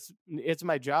now that it's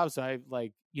my job. So I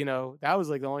like, that was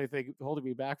like the only thing holding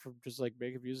me back from just like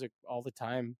making music all the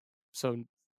time. So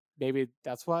maybe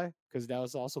that's why, because that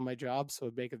was also my job. So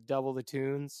it'd make it double the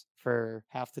tunes for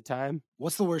half the time.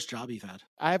 What's the worst job you've had?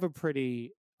 I'm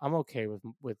okay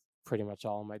with pretty much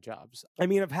all of my jobs. I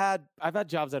mean, I've had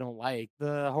jobs I don't like.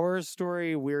 The horror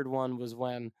story weird one was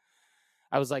when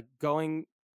I was like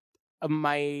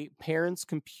my parents'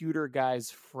 computer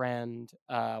guy's friend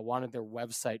wanted their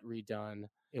website redone.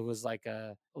 It was like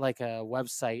a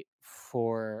website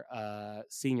for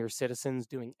senior citizens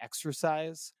doing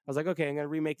exercise. I was like, okay, I'm going to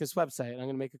remake this website and I'm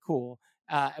going to make it cool.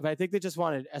 But I think they just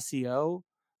wanted SEO.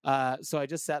 So I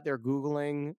just sat there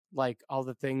Googling like all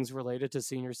the things related to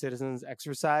senior citizens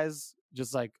exercise,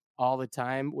 just like all the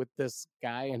time with this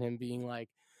guy and him being like,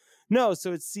 no,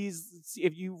 so it sees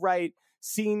if you write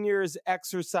seniors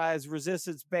exercise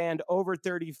resistance band over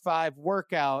 35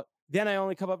 workout, then I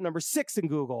only come up number 6 in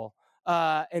Google.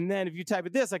 And then if you type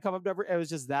it this, I come up number, it was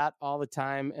just that all the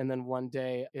time. And then one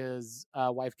day his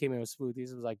wife came in with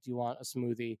smoothies. It was like, do you want a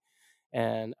smoothie?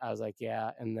 And I was like, yeah.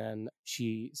 And then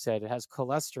she said, it has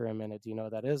cholesterol in it. Do you know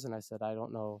what that is? And I said, I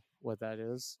don't know what that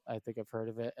is. I think I've heard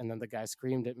of it. And then the guy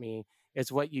screamed at me,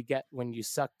 it's what you get when you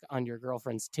suck on your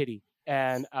girlfriend's titty.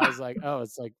 And I was like, oh,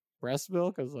 it's like breast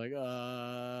milk. I was like,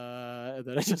 and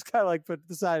then I just kind of like put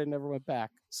it aside and never went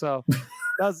back. So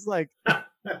that's like,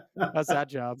 that's that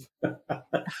job.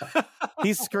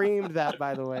 He screamed that,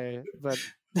 by the way, but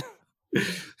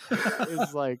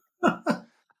It's like,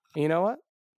 you know what?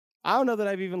 I don't know that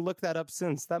I've even looked that up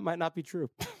since. That might not be true.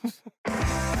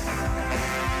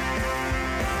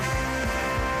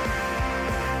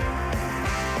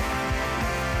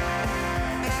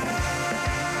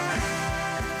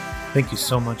 Thank you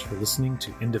so much for listening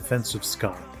to In Defense of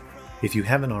Ska. If you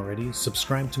haven't already,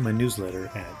 subscribe to my newsletter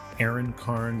at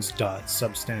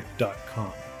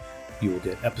aaroncarnes.substack.com. You will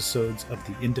get episodes of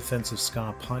the In Defense of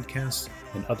Ska podcast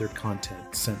and other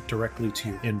content sent directly to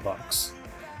your inbox.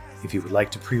 If you would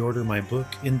like to pre-order my book,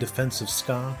 In Defense of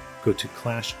Ska, go to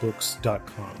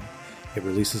clashbooks.com. It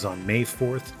releases on May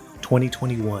 4th,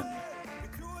 2021.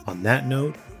 On that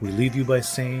note, we leave you by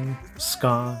saying,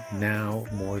 Ska now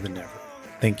more than ever.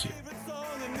 Thank you.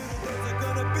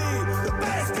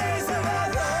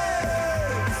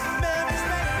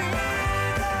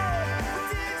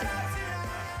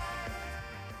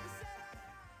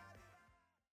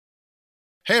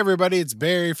 Hey, everybody, it's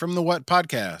Barry from the What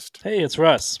Podcast. Hey, it's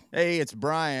Russ. Hey, it's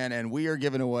Brian, and we are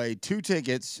giving away 2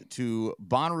 tickets to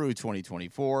Bonnaroo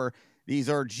 2024. These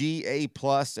are GA+,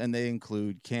 and they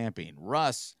include camping.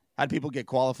 Russ, how do people get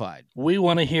qualified? We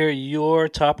want to hear your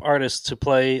top artists to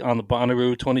play on the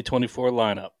Bonnaroo 2024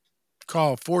 lineup.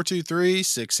 Call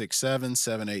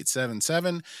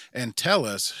 423-667-7877 and tell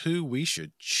us who we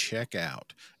should check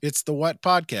out. It's the What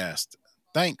Podcast.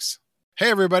 Thanks. Hey,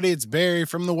 everybody, it's Barry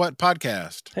from the What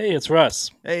Podcast. Hey, it's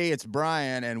Russ. Hey, it's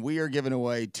Brian, and we are giving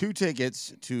away 2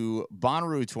 tickets to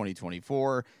Bonnaroo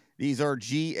 2024. These are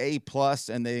GA+,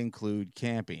 and they include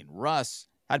camping. Russ,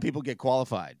 how do people get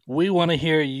qualified? We want to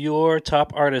hear your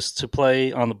top artists to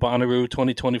play on the Bonnaroo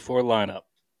 2024 lineup.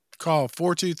 Call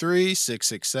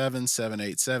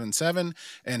 423-667-7877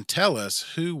 and tell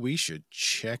us who we should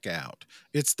check out.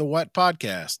 It's the What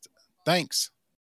Podcast. Thanks.